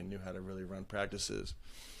it took and knew how to really run practices.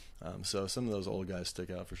 So some of those old guys stick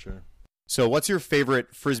out for sure. So what's your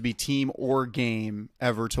favorite Frisbee team or game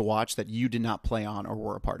ever to watch that you did not play on or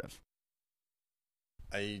were a part of?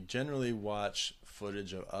 I generally watch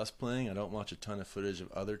footage of us playing. I don't watch a ton of footage of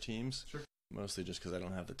other teams. Sure. Mostly just because I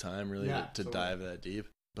don't have the time really to dive that deep.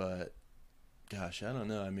 But gosh, I don't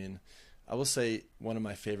know. I will say one of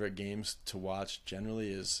my favorite games to watch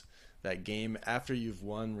generally is that game after you've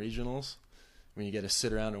won regionals, when you get to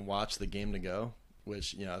sit around and watch the game to go.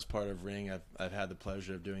 Which, as part of Ring, I've had the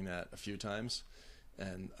pleasure of doing that a few times.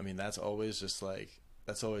 And, that's always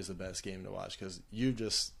that's always the best game to watch because you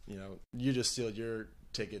just sealed your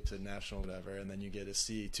ticket to national whatever, and then you get to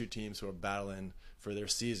see two teams who are battling for their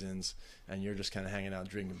seasons, and you're just kind of hanging out,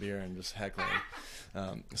 drinking beer, and just heckling.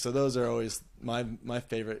 So those are always my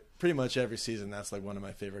favorite. Pretty much every season, that's one of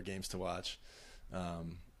my favorite games to watch.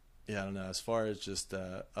 Yeah, I don't know. As far as just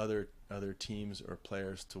other other teams or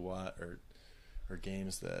players to watch or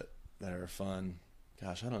games that are fun.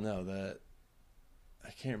 Gosh, I don't know. I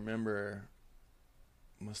can't remember.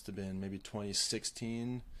 Must have been maybe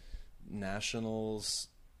 2016 Nationals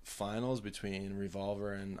finals between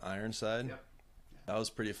Revolver and Ironside. Yep. That was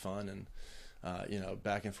pretty fun, and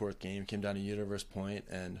back and forth game. Came down to Universe Point,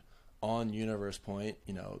 and on Universe Point,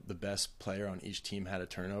 the best player on each team had a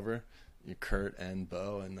turnover, Kurt and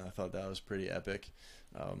Bo, and I thought that was pretty epic.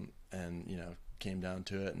 And came down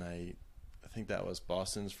to it, and I think that was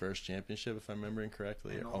Boston's first championship, if I'm remembering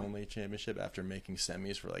correctly, or only championship after making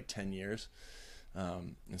semis for like 10 years.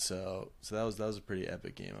 And so that was a pretty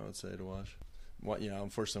epic game, I would say, to watch.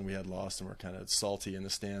 Unfortunately we had lost and we're kind of salty in the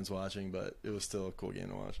stands watching, but it was still a cool game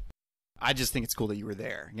to watch. I just think it's cool that you were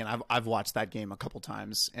there. I've watched that game a couple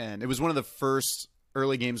times, and it was one of the first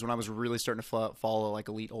early games when I was really starting to follow like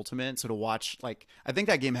Elite Ultimate. So to watch, I think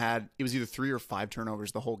that game it was either 3 or 5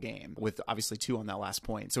 turnovers the whole game, with obviously 2 on that last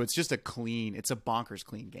point. So it's just it's a bonkers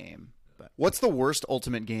clean game. But what's the worst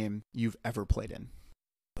Ultimate game you've ever played in?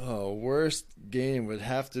 Oh, worst game would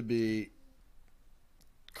have to be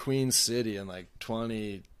Queen City in like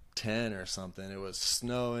 2010 or something. It was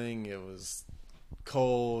snowing, it was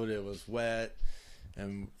cold, it was wet,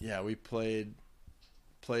 and yeah, we played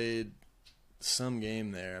some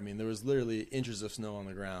game there. I mean, there was literally inches of snow on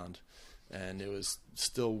the ground, and it was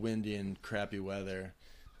still windy and crappy weather,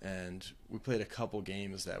 and we played a couple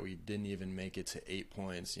games that we didn't even make it to 8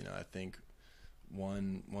 points. I think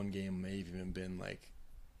one game may have even been like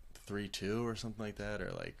 3-2 or something like that,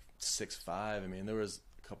 or like 6-5. I mean, there was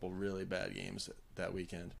a couple really bad games that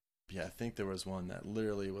weekend. Yeah, I think there was one that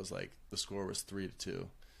literally was like the score was 3-2,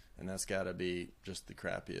 and that's got to be just the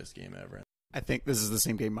crappiest game ever. I think this is the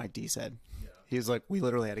same game Mike D said. Yeah. He was like, we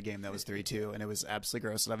literally had a game that was 3-2, and it was absolutely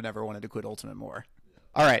gross, and I've never wanted to quit Ultimate more. Yeah.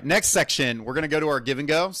 All right, next section, we're going to go to our give and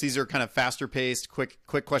go. So these are kind of faster paced, quick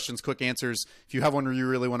questions, quick answers. If you have one you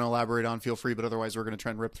really want to elaborate on, feel free, but otherwise we're going to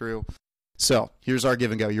try and rip through. So here's our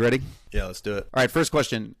give and go. You ready? Yeah, let's do it. All right, first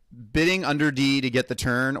question. Bidding under D to get the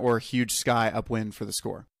turn or huge sky upwind for the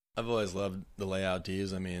score? I've always loved the layout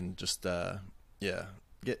Ds. I mean, just,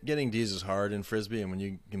 getting Ds is hard in Frisbee, and when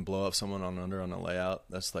you can blow up someone on under on a layout,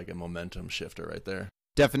 that's like a momentum shifter right there.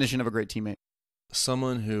 Definition of a great teammate?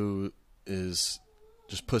 Someone who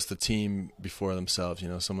just puts the team before themselves,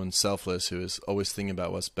 someone selfless who is always thinking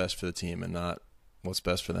about what's best for the team and not what's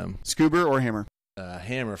best for them. Scuba or hammer?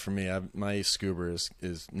 Hammer for me. My scuba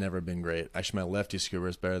is never been great. Actually, my lefty scuba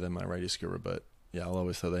is better than my righty scuba, but yeah, I'll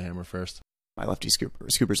always throw the hammer first. My lefty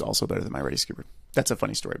scuba is also better than my righty scuba. That's a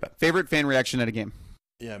funny story. But favorite fan reaction at a game?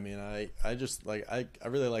 Yeah, I mean, I just like I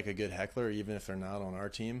really like a good heckler, even if they're not on our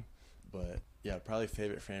team. But yeah, probably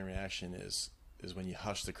favorite fan reaction is when you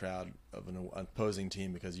hush the crowd of an opposing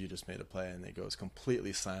team because you just made a play and it goes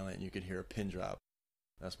completely silent and you could hear a pin drop.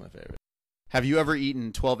 That's my favorite. Have you ever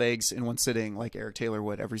eaten 12 eggs in one sitting like Eric Taylor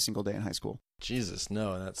would every single day in high school? Jesus,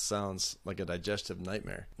 no. That sounds like a digestive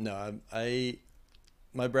nightmare. No,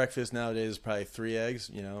 my breakfast nowadays is probably 3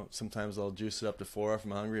 eggs. Sometimes I'll juice it up to 4 if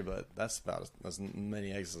I'm hungry, but that's about as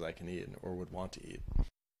many eggs as I can eat or would want to eat.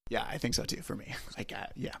 Yeah, I think so too for me.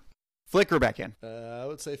 Yeah. Flick or backhand? I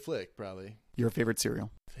would say flick, probably. Your favorite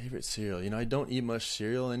cereal? Favorite cereal? I don't eat much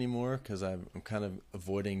cereal anymore because I'm kind of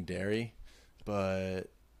avoiding dairy, but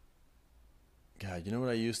God, what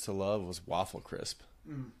I used to love was Waffle Crisp.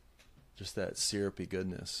 Just that syrupy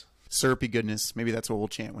goodness. Syrupy goodness. Maybe that's what we'll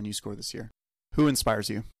chant when you score this year. Who inspires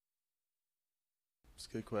you? It's a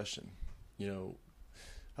good question.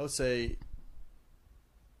 I would say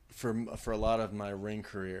for a lot of my ring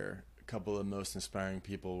career, a couple of the most inspiring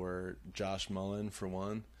people were Josh Mullen for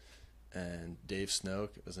one, and Dave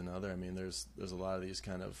Snoke as another. I mean, there's a lot of these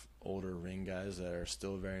kind of older ring guys that are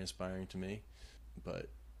still very inspiring to me, but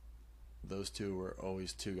those two were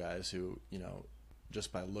always two guys who,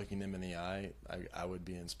 just by looking them in the eye, I would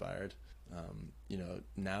be inspired.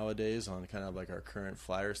 Nowadays on kind of like our current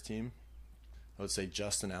Flyers team, I would say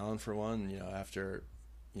Justin Allen for one. After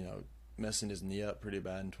messing his knee up pretty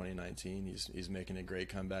bad in 2019, he's making a great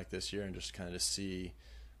comeback this year, and just kind of see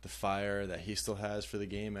the fire that he still has for the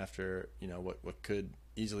game after what could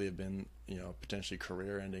easily have been potentially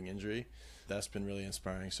career-ending injury. That's been really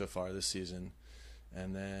inspiring so far this season.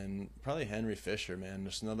 And then probably Henry Fisher, man,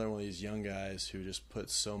 just another one of these young guys who just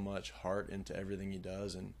puts so much heart into everything he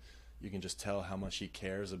does, and you can just tell how much he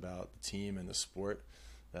cares about the team and the sport.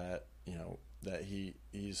 That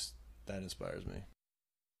that inspires me.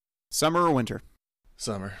 Summer or winter?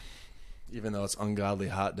 Summer, even though it's ungodly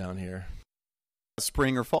hot down here.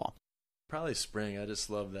 Spring or fall? Probably spring. I just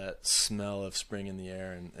love that smell of spring in the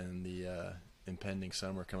air and the impending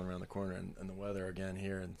summer coming around the corner, and the weather again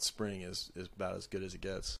here in spring is about as good as it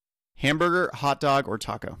gets. Hamburger, hot dog, or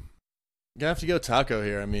taco? Gonna have to go taco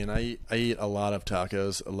here. I mean, I eat a lot of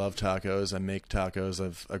tacos. I love tacos. I make tacos.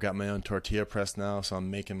 I've got my own tortilla press now, so I'm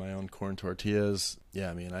making my own corn tortillas. Yeah,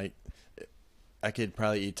 I mean, I could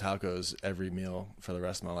probably eat tacos every meal for the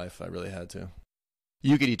rest of my life if I really had to.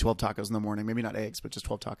 You could eat 12 tacos in the morning. Maybe not eggs, but just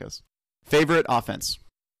 12 tacos. Favorite offense?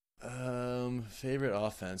 Favorite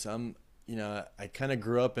offense. I kind of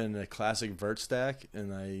grew up in a classic vert stack,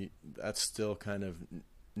 and that's still kind of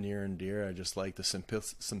near and dear. I just like the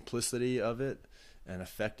simplicity of it and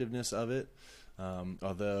effectiveness of it.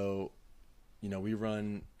 Although, we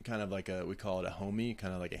run kind of like we call it a homie,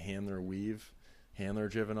 kind of like a handler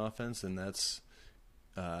driven offense. And that's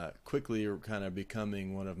quickly kind of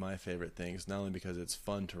becoming one of my favorite things, not only because it's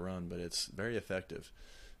fun to run, but it's very effective.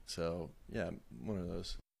 So yeah, one of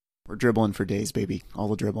those. We're dribbling for days, baby. All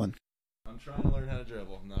the dribbling. I'm trying to learn how to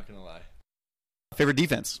dribble. I'm not going to lie. Favorite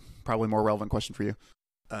defense? Probably more relevant question for you.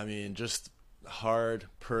 I mean, just hard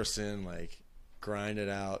person, like grind it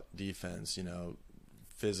out defense,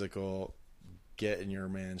 physical, get in your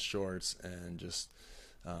man's shorts. And just,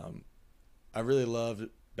 I really loved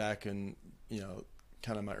back in,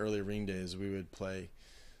 kind of my early ring days, we would play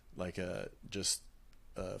like a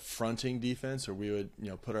fronting defense, or we would,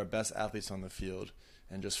 put our best athletes on the field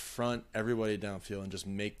and just front everybody downfield and just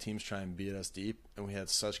make teams try and beat us deep. And we had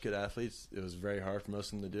such good athletes. It was very hard for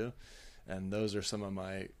most of them to do. And those are some of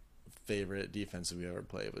my favorite defenses we ever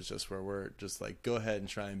played, was just where we're just like, go ahead and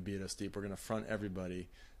try and beat us deep. We're going to front everybody,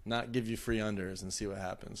 not give you free unders, and see what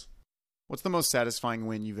happens. What's the most satisfying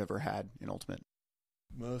win you've ever had in Ultimate?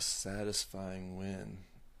 Most satisfying win?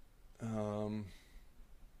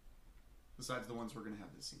 Besides the ones we're going to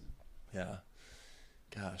have this season. Yeah.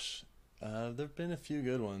 Gosh. There have been a few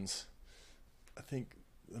good ones. I think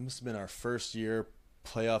that must have been our first year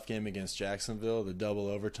playoff game against Jacksonville, the double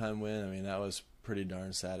overtime win. I mean, that was pretty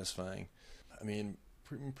darn satisfying. I mean,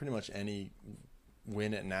 pretty much any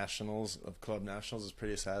win at nationals, of club nationals, is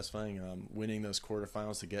pretty satisfying. Winning those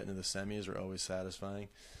quarterfinals to get into the semis are always satisfying.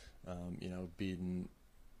 Beating,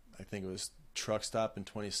 I think it was Truck Stop in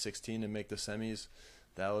 2016 to make the semis.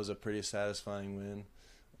 That was a pretty satisfying win.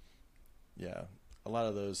 Yeah, a lot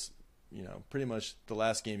of those, pretty much the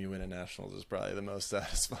last game you win at nationals is probably the most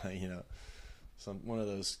satisfying. A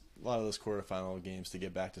lot of those quarterfinal games to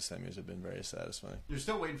get back to semis have been very satisfying. You're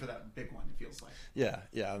still waiting for that big one, it feels like. Yeah.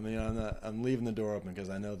 I mean, I'm leaving the door open because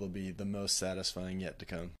I know they'll be the most satisfying yet to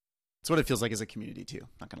come. It's what it feels like as a community too.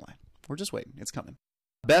 Not gonna lie, we're just waiting. It's coming.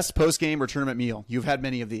 Best post-game or tournament meal? You've had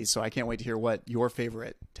many of these, so I can't wait to hear what your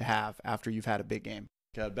favorite to have after you've had a big game.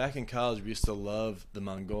 God, back in college, we used to love the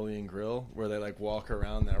Mongolian grill, where they like walk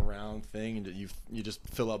around that round thing and you just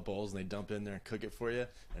fill up bowls and they dump in there and cook it for you,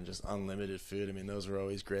 and just unlimited food. I mean, those were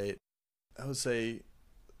always great. I would say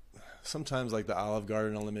sometimes like the Olive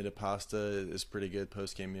Garden unlimited pasta is pretty good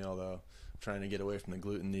post-game meal, though. I'm trying to get away from the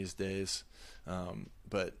gluten these days.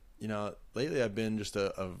 But lately I've been just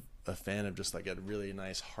a fan of just like a really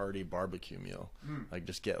nice hearty barbecue meal. Like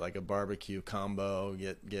just get like a barbecue combo,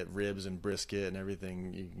 get ribs and brisket and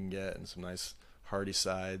everything you can get, and some nice hearty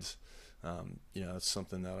sides. It's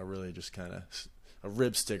something that I really just kind of a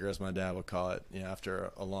rib sticker, as my dad would call it,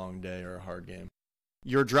 after a long day or a hard game.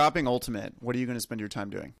 You're dropping Ultimate. What are you going to spend your time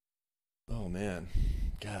doing? Oh man,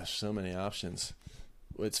 gosh, so many options.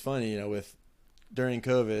 It's funny, with during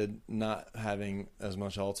COVID not having as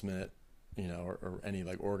much Ultimate, or any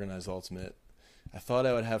like organized Ultimate, I thought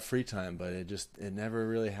I would have free time, but it never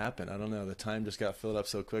really happened. I don't know. The time just got filled up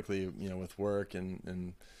so quickly, with work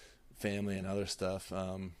and family and other stuff.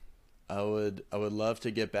 I would love to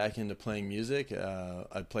get back into playing music.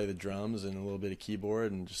 I'd play the drums and a little bit of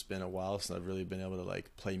keyboard, and just been a while since I've really been able to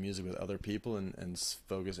like play music with other people and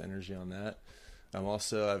focus energy on that.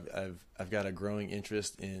 I've got a growing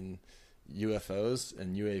interest in UFOs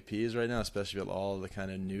and UAPs right now, especially with all the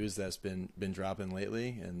kind of news that's been dropping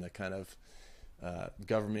lately, and the kind of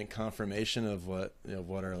government confirmation of what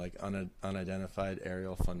are like unidentified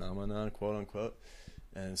aerial phenomenon, quote unquote.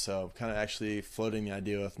 And so kind of actually floating the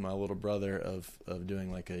idea with my little brother of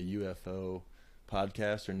doing like a UFO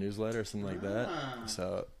podcast or newsletter or something like that.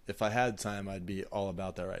 So if I had time, I'd be all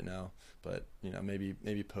about that right now. But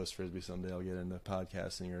maybe post Frisbee someday I'll get into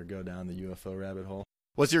podcasting or go down the UFO rabbit hole.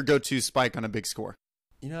 What's your go-to spike on a big score?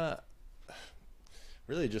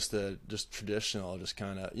 Really just traditional, just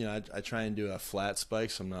kind of, I try and do a flat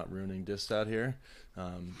spike so I'm not ruining discs out here.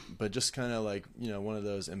 But just kind of like, one of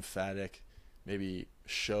those emphatic, maybe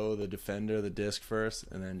show the defender the disc first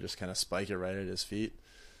and then just kind of spike it right at his feet.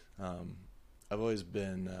 I've always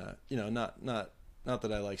been, not not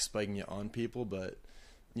that I like spiking it on people, but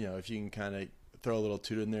you know, if you can kind of throw a little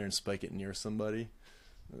toot in there and spike it near somebody,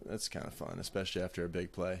 that's kind of fun, especially after a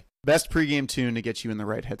big play. Best pregame tune to get you in the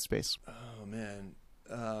right headspace? Oh man,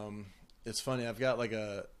 it's funny. I've got like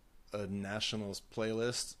a Nationals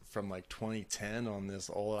playlist from like 2010 on this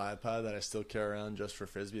old iPod that I still carry around just for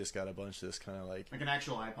Frisbee. It's got a bunch of this kind of like an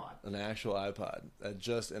actual iPod. An actual iPod.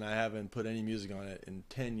 And I haven't put any music on it in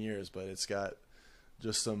 10 years, but it's got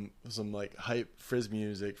just some like hype Frisbee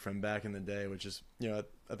music from back in the day, which is, you know,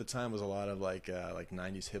 at the time was a lot of like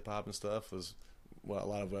 90s hip hop and stuff was a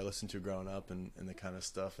lot of what I listened to growing up, and the kind of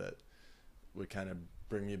stuff that would kind of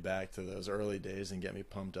bring me back to those early days and get me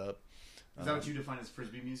pumped up. Is that what you define as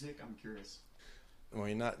Frisbee music? I'm curious. I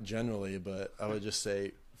mean, not generally, but I would just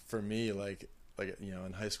say for me, like you know,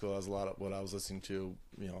 in high school, that was a lot of what I was listening to,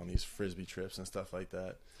 you know, on these Frisbee trips and stuff like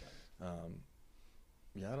that.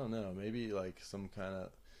 Yeah, I don't know. Maybe like some kind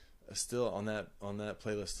of still on that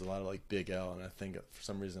playlist, a lot of like Big L, and I think for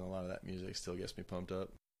some reason a lot of that music still gets me pumped up.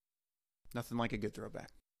 Nothing like a good throwback.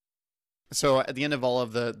 So at the end of all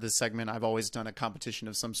of the segment, I've always done a competition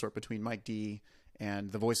of some sort between Mike D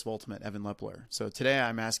and the voice of Ultimate, Evan Lepler. So today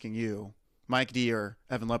I'm asking you, Mike D or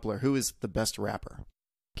Evan Lepler, who is the best rapper?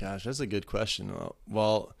 Gosh, that's a good question.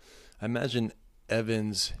 Well, I imagine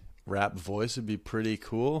Evan's rap voice would be pretty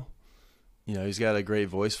cool. You know, he's got a great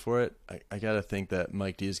voice for it. I got to think that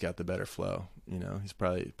Mike D's got the better flow. You know, he's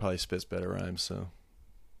probably spits better rhymes. So,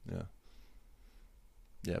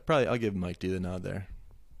 yeah, probably I'll give Mike D the nod there.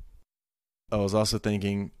 I was also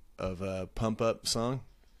thinking of a Pump Up song,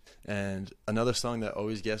 and another song that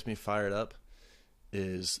always gets me fired up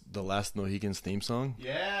is the Last Mohicans theme song.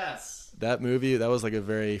 Yes, that movie, that was like a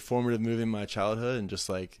very formative movie in my childhood, and just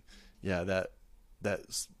like, yeah, that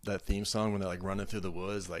theme song when they're like running through the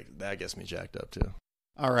woods, like that gets me jacked up too.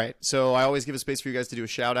 All right, so I always give a space for you guys to do a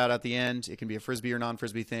shout out at the end. It can be a Frisbee or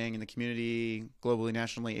non-Frisbee thing in the community, globally,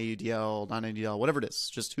 nationally, AUDL, non-AUDL, whatever it is.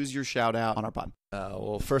 Just who's your shout out on our pod?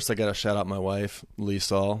 Well, first I got to shout out my wife, Lee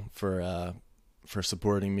Saul, for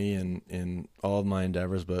supporting me in all of my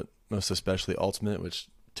endeavors, but most especially Ultimate, which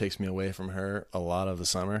takes me away from her a lot of the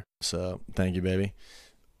summer. So thank you, baby.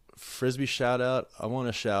 Frisbee shout out. I want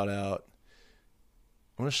to shout out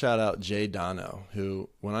Jay Dono, who,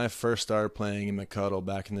 when I first started playing in McCuddle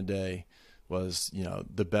back in the day, was, you know,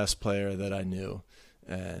 the best player that I knew.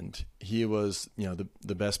 And he was, you know,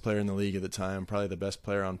 the best player in the league at the time, probably the best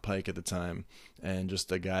player on Pike at the time, and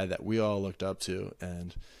just a guy that we all looked up to.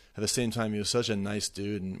 And at the same time, he was such a nice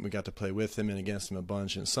dude, and we got to play with him and against him a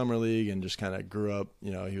bunch in Summer League, and just kind of grew up,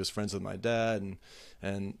 you know, he was friends with my dad,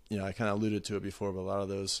 and you know, I kind of alluded to it before, but a lot of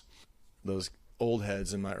those old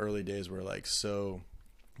heads in my early days were like so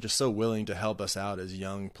willing to help us out as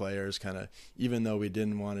young players, kind of, even though we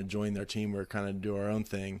didn't want to join their team, we were kind of do our own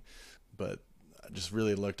thing. But I just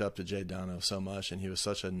really looked up to Jay Dono so much, and he was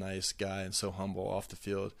such a nice guy and so humble off the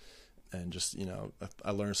field. And just, you know, I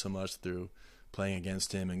learned so much through playing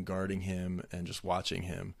against him and guarding him and just watching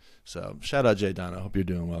him. So shout out Jay Dono. Hope you're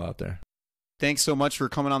doing well out there. Thanks so much for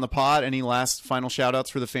coming on the pod. Any last final shout outs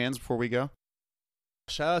for the fans before we go?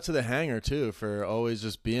 Shout out to the hangar too for always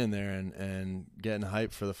just being there and getting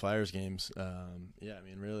hyped for the Flyers games. Yeah, I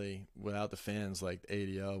mean, really, without the fans, like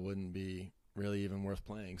ADL wouldn't be really even worth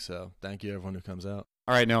playing. So thank you everyone who comes out.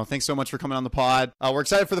 All right, Noah, thanks so much for coming on the pod. We're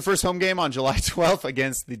excited for the first home game on July 12th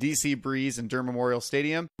against the DC Breeze in Durham Memorial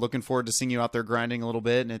Stadium. Looking forward to seeing you out there grinding a little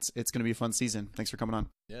bit, and it's going to be a fun season. Thanks for coming on.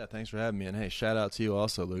 Yeah, thanks for having me. And hey, shout out to you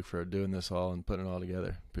also, Luke, for doing this all and putting it all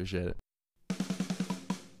together. Appreciate it.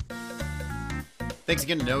 Thanks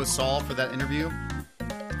again to Noah Saul for that interview.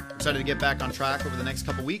 We're excited to get back on track over the next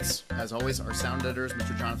couple weeks. As always, our sound editor is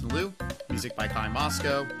Mr. Jonathan Liu, music by Kai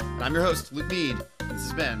Moscow, and I'm your host, Luke Mead, and this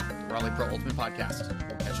has been the Raleigh Pro Ultimate Podcast.